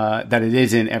 that it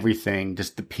is in everything,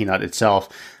 just the peanut itself.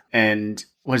 And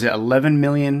was it 11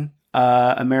 million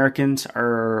Americans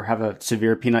have a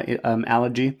severe peanut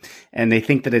allergy, and they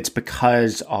think that it's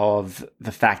because of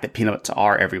the fact that peanuts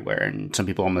are everywhere. And some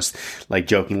people almost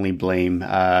jokingly blame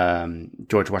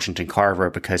George Washington Carver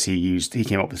because he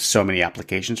came up with so many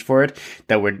applications for it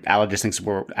that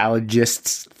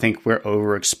allergists think we're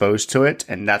overexposed to it,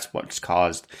 and that's what's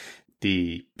caused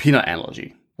the peanut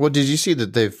allergy. Well, did you see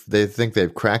that they think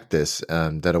they've cracked this?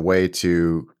 That a way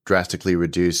to drastically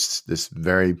reduce this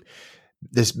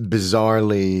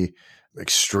bizarrely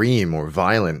extreme or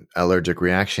violent allergic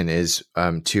reaction is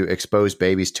to expose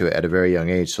babies to it at a very young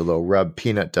age. So they'll rub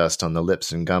peanut dust on the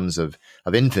lips and gums of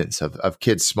infants, of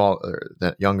kids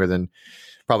younger than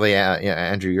probably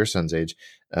Andrew, your son's age,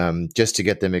 just to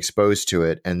get them exposed to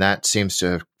it. And that seems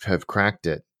to have cracked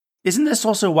it. Isn't this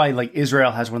also why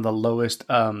Israel has one of the lowest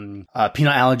peanut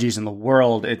allergies in the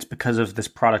world? It's because of this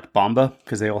product Bomba,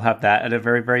 because they all have that at a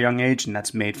very, very young age, and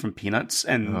that's made from peanuts.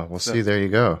 And see, there you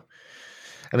go.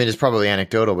 I mean, it's probably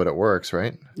anecdotal, but it works,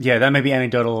 right? Yeah, that may be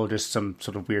anecdotal or just some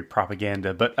sort of weird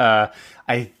propaganda. But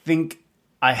I think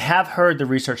I have heard the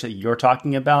research that you're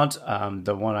talking about.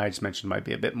 The one I just mentioned might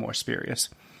be a bit more spurious.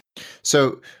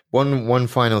 So one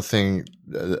final thing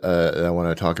that I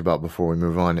want to talk about before we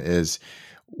move on is,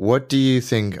 what do you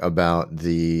think about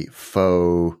the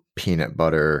faux peanut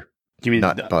butter? Do you mean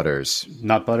nut butters?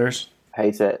 Nut butters?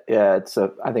 Hate it. Yeah,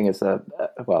 I think it's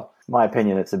well, my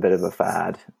opinion, it's a bit of a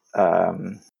fad.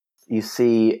 You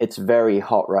see, it's very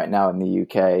hot right now in the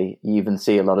UK. You even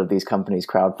see a lot of these companies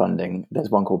crowdfunding. There's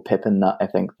one called Pippin Nut, I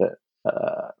think,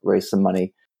 that raised some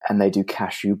money, and they do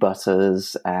cashew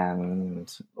butters and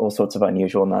all sorts of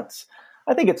unusual nuts.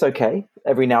 I think it's okay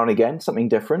every now and again, something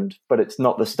different, but it's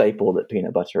not the staple that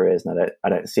peanut butter is, and I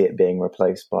don't see it being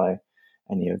replaced by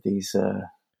any of these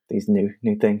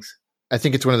new things. I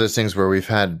think it's one of those things where we've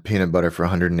had peanut butter for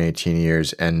 118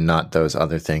 years and not those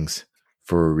other things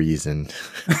for a reason.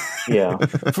 Yeah.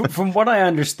 From what I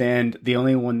understand, the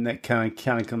only one that kind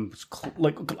of comes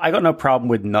like, I got no problem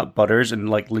with nut butters and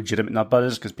like legitimate nut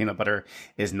butters, because peanut butter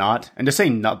is not. And to say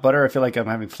nut butter, I feel like I'm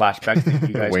having flashbacks to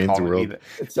you guys Wayne's calling World. me that.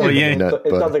 It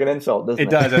sounds like an insult, doesn't it? It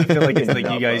does. I feel like it's like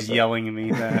you guys yelling at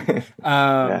me that.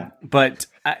 Yeah. But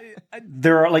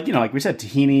there are, like, you know, like we said,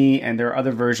 tahini, and there are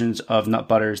other versions of nut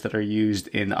butters that are used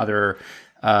in other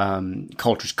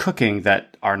cultures cooking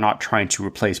that are not trying to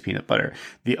replace peanut butter.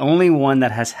 The only one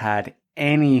that has had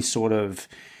any sort of,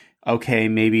 okay,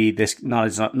 maybe this not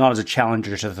as a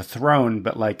challenger to the throne,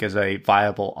 but like as a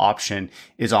viable option,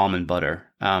 is almond butter.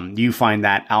 You find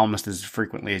that almost as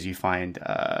frequently as you find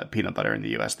peanut butter in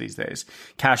the US these days.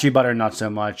 Cashew butter, not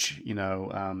so much. You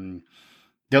know,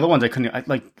 the other ones like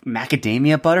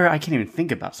macadamia butter. I can't even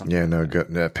think about something. Yeah,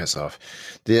 no, piss off.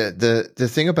 The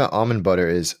thing about almond butter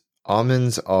is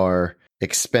almonds are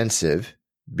expensive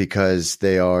because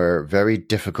they are very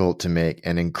difficult to make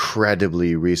and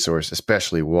incredibly resource,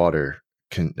 especially water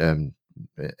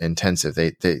intensive.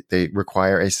 They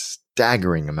require a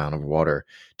staggering amount of water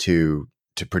to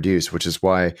produce, which is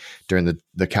why during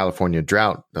the California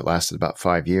drought that lasted about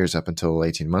 5 years up until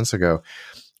 18 months ago,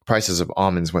 prices of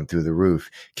almonds went through the roof.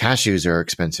 Cashews are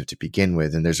expensive to begin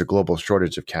with, and there's a global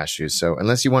shortage of cashews. So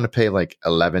unless you want to pay like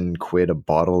 11 quid a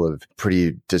bottle of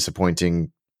pretty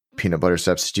disappointing peanut butter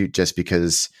substitute just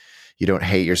because you don't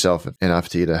hate yourself enough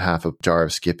to eat a half a jar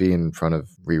of Skippy in front of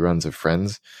reruns of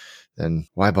Friends, then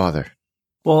why bother?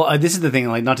 Well, this is the thing,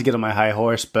 like, not to get on my high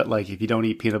horse, but like, if you don't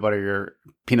eat peanut butter, you're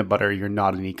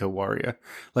not an eco warrior.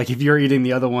 Like, if you're eating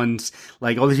the other ones,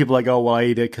 like all these people are like, oh, well, I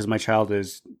eat it because my child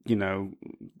is, you know,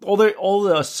 all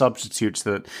the substitutes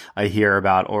that I hear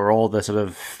about, or all the sort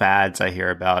of fads I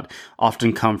hear about,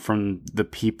 often come from the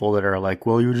people that are like,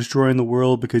 well, you're destroying the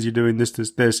world because you're doing this.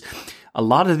 A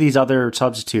lot of these other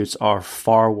substitutes are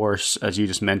far worse, as you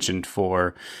just mentioned,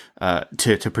 for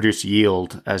to produce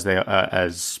yield as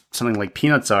something like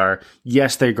peanuts are.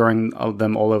 Yes, they're growing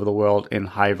them all over the world in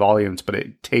high volumes, but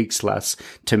it takes less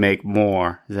to make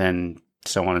more, than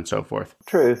so on and so forth.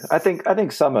 True. I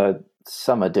think some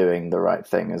are doing the right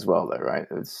thing as well, though, right?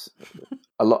 It's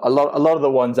a lot of the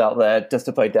ones out there, just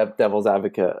to play devil's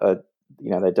advocate,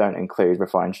 they don't include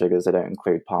refined sugars, they don't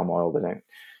include palm oil, they don't,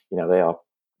 they are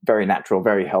very natural,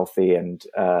 very healthy, and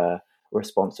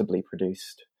responsibly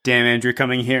produced. Damn, Andrew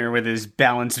coming here with his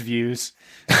balanced views.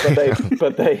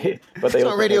 But they it's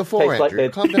not Radio 4, Andrew.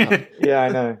 Like calm down. Yeah, I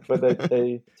know, but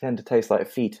they tend to taste like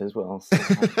feet as well. So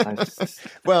I just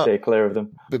stay clear of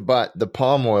them. But the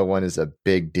palm oil one is a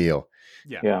big deal.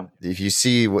 Yeah. If you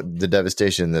see what the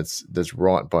devastation that's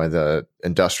wrought by the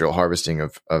industrial harvesting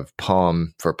of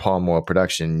palm for palm oil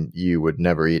production, you would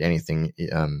never eat anything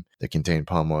that contained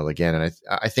palm oil again. And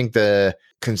I think the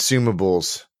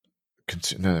consumables.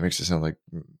 No, that makes it sound like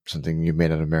something you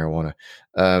made out of marijuana.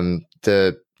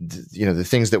 The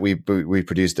things that we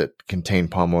produce that contain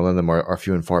palm oil in them are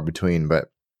few and far between.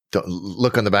 But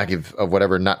look on the back of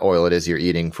whatever nut oil it is you're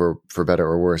eating for better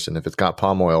or worse. And if it's got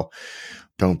palm oil,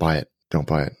 don't buy it. Don't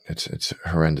buy it. It's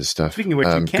horrendous stuff. Speaking of which,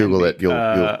 you can Google make,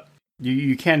 it.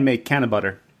 You can make canna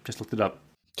butter. Just looked it up.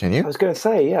 Can you? I was going to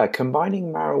say, yeah,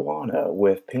 combining marijuana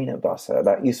with peanut butter,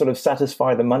 that you sort of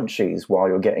satisfy the munchies while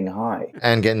you're getting high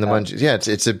and getting the munchies. Yeah,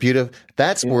 it's a beautiful.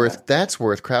 That's worth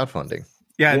crowdfunding.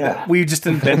 Yeah. We just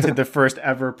invented the first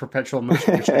ever perpetual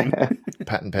munchie machine.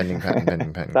 Patent pending.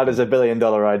 That is $1 billion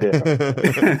idea.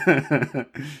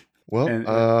 Well,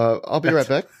 I'll be right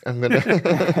back. I'm gonna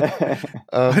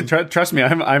trust me.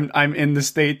 I'm in the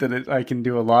state that I can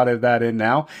do a lot of that in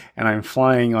now, and I'm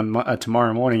flying on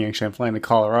tomorrow morning. Actually, I'm flying to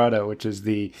Colorado, which is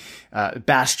the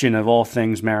bastion of all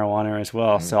things marijuana as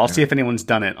well. So I'll see if anyone's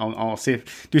done it. I'll see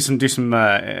if do some some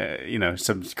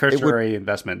cursory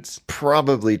investments.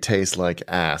 Probably taste like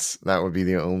ass. That would be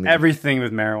the only. Everything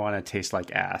with marijuana tastes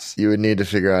like ass. You would need to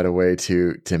figure out a way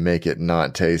to make it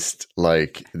not taste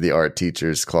like the art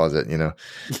teacher's closet. It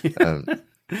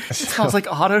smells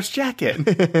like Otto's jacket.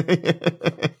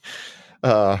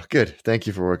 Good. Thank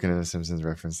you for working in a Simpsons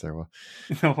reference there, Will.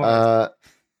 No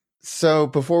so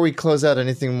before we close out,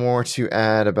 anything more to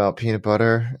add about peanut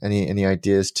butter? Any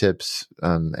ideas, tips,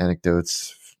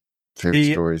 anecdotes,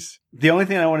 favorite stories? The only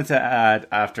thing I wanted to add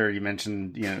after you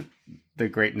mentioned, the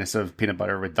greatness of peanut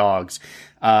butter with dogs,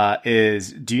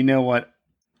 is, do you know what?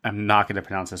 I'm not going to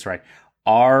pronounce this right.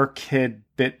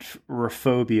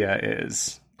 Arachidophoria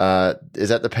is. Is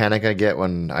that the panic I get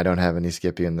when I don't have any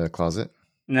Skippy in the closet?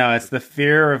 No, it's the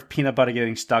fear of peanut butter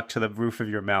getting stuck to the roof of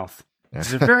your mouth.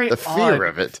 It's a very the fear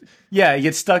of it. Yeah, you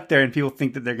get stuck there and people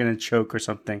think that they're going to choke or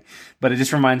something. But it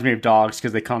just reminds me of dogs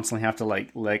because they constantly have to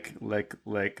lick.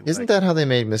 Isn't that how they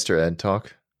made Mr. Ed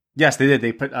talk? Yes, they did.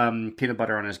 They put peanut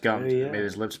butter on his gum and made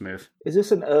his lips move. Is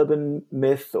this an urban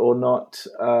myth or not?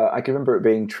 I can remember it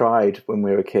being tried when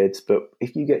we were kids, but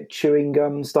if you get chewing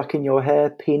gum stuck in your hair,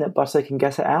 peanut butter can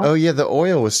get it out? Oh, yeah, the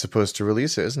oil was supposed to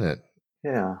release it, isn't it?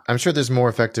 Yeah. I'm sure there's more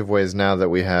effective ways now that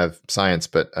we have science,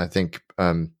 but I think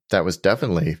that was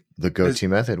definitely the go-to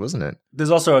method, wasn't it?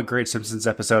 There's also a great Simpsons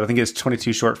episode. I think it's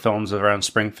 22 short films around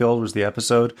Springfield was the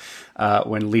episode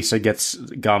when Lisa gets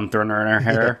gum thrown in her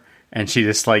hair. Yeah. And she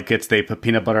just they put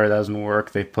peanut butter, it doesn't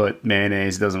work. They put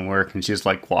mayonnaise, it doesn't work. And she just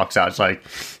walks out.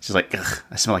 She's like, ugh,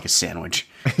 I smell like a sandwich.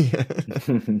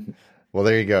 Well,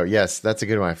 there you go. Yes, that's a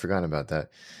good one. I forgot about that.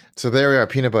 So there we are,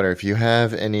 peanut butter. If you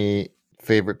have any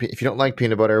favorite, if you don't like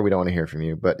peanut butter, we don't want to hear from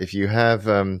you. But if you have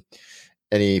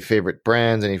any favorite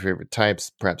brands, any favorite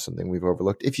types, perhaps something we've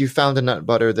overlooked. If you found a nut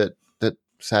butter that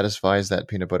satisfies that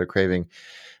peanut butter craving,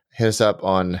 hit us up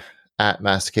on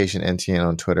 @MasticationNTN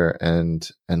on Twitter and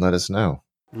let us know.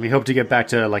 We hope to get back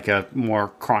to a more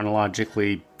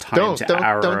chronologically timed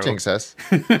hour. Don't jinx us.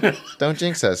 Don't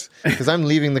jinx us, because I'm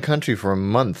leaving the country for a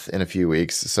month in a few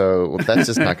weeks, so that's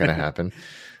just not going to happen.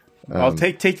 I'll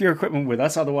take your equipment with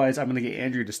us. Otherwise, I'm going to get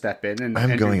Andrew to step in. And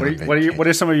I'm Andrew, going. What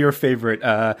are some of your favorite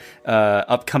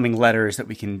upcoming letters that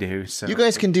we can do? So you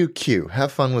guys can do Q.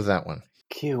 Have fun with that one.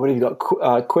 Q. What have you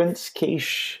got? Quince,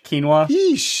 quiche, quinoa,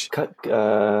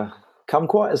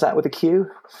 kumquat. Is that with a Q?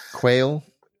 Quail.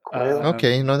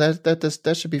 Okay, no,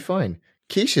 that should be fine.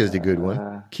 Quiche is the good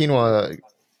one. Quinoa.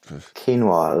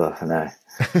 Quinoa. No.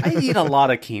 I eat a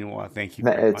lot of quinoa. Thank you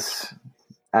very much.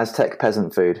 Aztec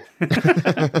peasant food.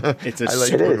 It's a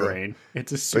super grain.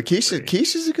 It's a super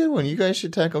quiche is a good one. You guys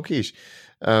should tackle quiche.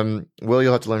 Will,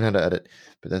 you'll have to learn how to edit,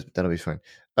 but that'll be fine.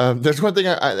 There's one thing,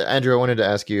 Andrew, I wanted to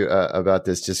ask you about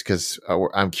this, just because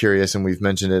I'm curious, and we've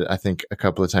mentioned it, I think, a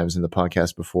couple of times in the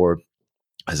podcast before,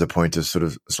 as a point of sort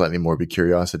of slightly morbid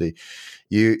curiosity.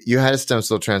 You had a stem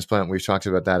cell transplant. We've talked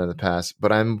about that in the past,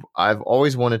 but I've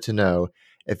always wanted to know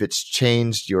if it's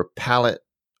changed your palate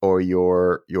or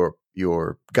your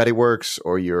gutty works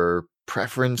or your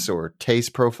preference or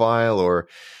taste profile or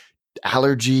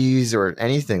allergies or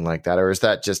anything like that, or is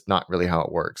that just not really how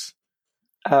it works?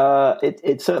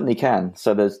 It certainly can.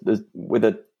 So there's with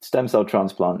a stem cell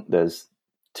transplant, there's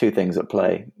two things at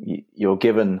play. You're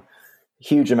given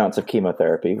huge amounts of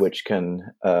chemotherapy, which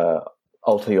can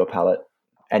alter your palate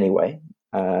anyway.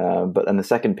 But then the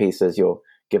second piece is you're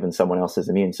given someone else's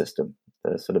immune system,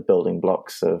 the sort of building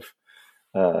blocks of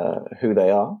who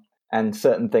they are. And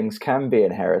certain things can be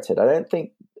inherited. I don't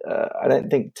think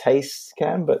tastes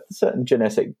can, but certain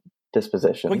genetic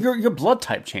disposition. Well, your blood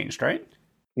type changed, right?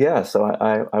 Yeah, so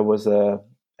I was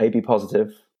AB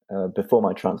positive before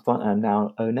my transplant, and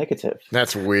now O negative.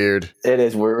 That's weird. It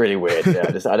is really weird.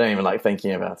 Yeah, I don't even like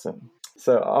thinking about it.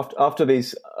 So after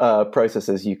these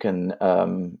processes, you can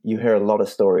you hear a lot of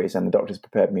stories, and the doctors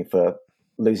prepared me for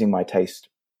losing my taste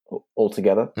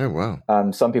altogether. Oh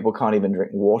wow! Some people can't even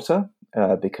drink water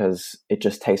because it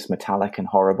just tastes metallic and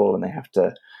horrible, and they have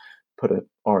to put an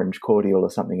orange cordial or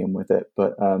something in with it.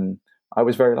 But I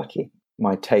was very lucky.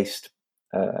 My taste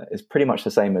is pretty much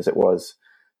the same as it was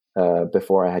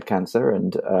before I had cancer,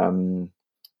 and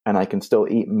I can still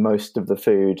eat most of the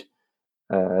food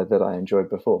that I enjoyed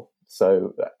before.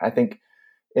 So I think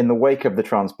in the wake of the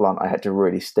transplant, I had to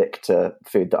really stick to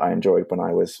food that I enjoyed when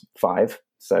I was 5.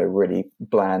 So really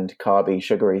bland, carby,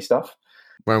 sugary stuff.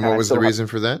 Well, what was the reason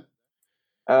for that?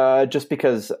 Just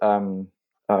because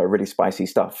really spicy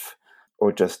stuff.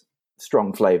 or just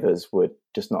strong flavors would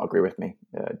just not agree with me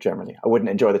generally. I wouldn't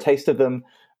enjoy the taste of them,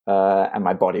 and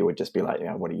my body would just be like,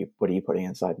 what are you putting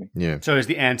inside me? Yeah. So it's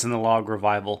the ants in the log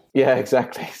revival. Yeah,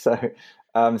 exactly. So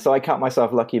I count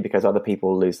myself lucky because other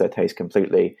people lose their taste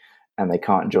completely and they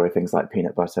can't enjoy things like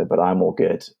peanut butter, but I'm all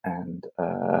good, and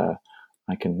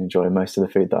I can enjoy most of the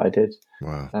food that I did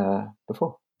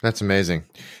before. That's amazing.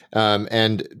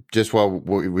 And just while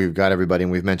we've got everybody,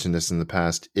 and we've mentioned this in the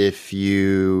past, if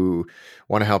you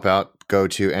want to help out, go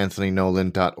to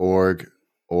anthonynolan.org,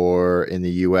 or in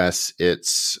the US,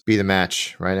 it's Be The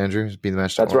Match, right, Andrew? Be The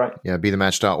Match. That's right. Yeah,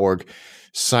 BeTheMatch.org.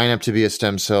 Sign up to be a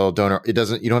stem cell donor. You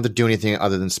don't have to do anything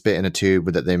other than spit in a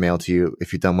tube that they mail to you.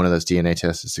 If you've done one of those DNA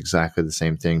tests, it's exactly the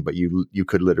same thing, but you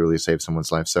could literally save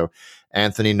someone's life. So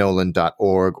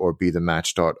anthonynolan.org or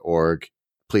BeTheMatch.org.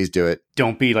 Please do it.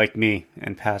 Don't be like me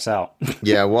and pass out.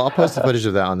 Yeah, well, I'll post the footage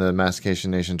of that on the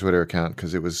Mastication Nation Twitter account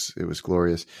because it was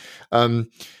glorious. I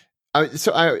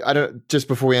don't, just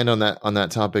before we end on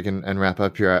that topic and wrap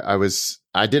up here,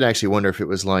 I did actually wonder if it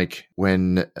was like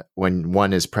when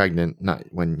one is pregnant, not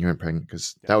when you're pregnant,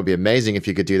 because that would be amazing if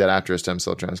you could do that after a stem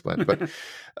cell transplant. But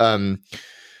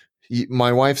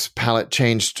my wife's palate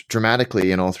changed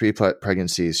dramatically in all 3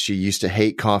 pregnancies. She used to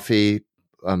hate coffee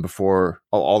before,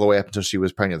 all the way up until she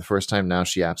was pregnant the first time. Now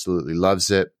she absolutely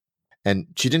loves it, and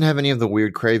she didn't have any of the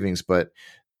weird cravings. But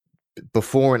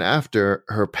before and after,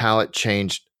 her palate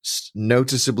changed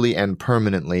noticeably and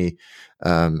permanently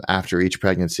after each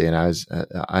pregnancy, and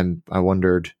I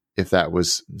wondered if that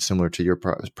was similar to your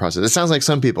process. It sounds like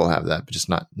some people have that, but just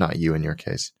not you in your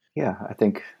case. Yeah, I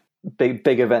think big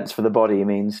events for the body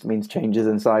means changes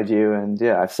inside you, and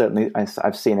yeah, I've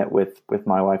seen it with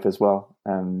my wife as well.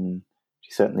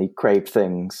 She certainly craved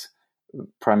things,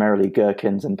 primarily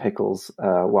gherkins and pickles,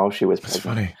 while she was pregnant.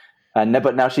 That's funny.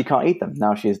 But now she can't eat them.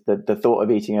 Now she's the thought of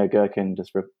eating a gherkin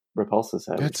just repulses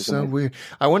her. That's so weird.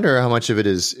 I wonder how much of it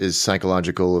is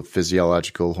psychological,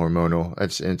 physiological, hormonal.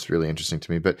 It's really interesting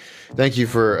to me. But thank you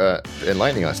for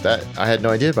enlightening us. That I had no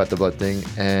idea about the blood thing,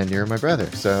 and you're my brother,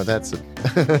 so that's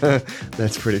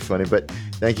that's pretty funny. But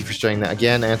thank you for sharing that.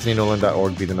 Again,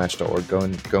 anthonynolan.org, BeTheMatch.org.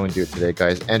 Go and do it today,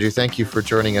 guys. Andrew, thank you for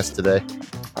joining us today.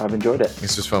 I've enjoyed it.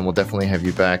 This was fun. We'll definitely have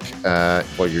you back.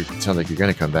 It sounds like you're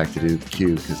going to come back to do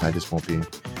Q, because I just won't be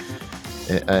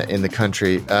in the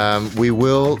country. We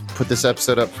will put this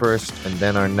episode up first, and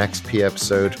then our next P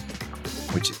episode,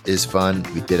 which is fun.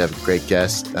 We did have a great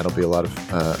guest. That'll be a lot of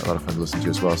fun to listen to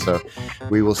as well. So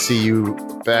we will see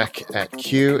you back at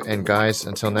Q. And guys,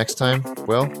 until next time,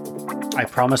 well, I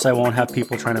promise I won't have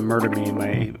people trying to murder me in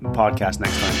my podcast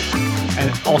next time.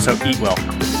 And also, eat well.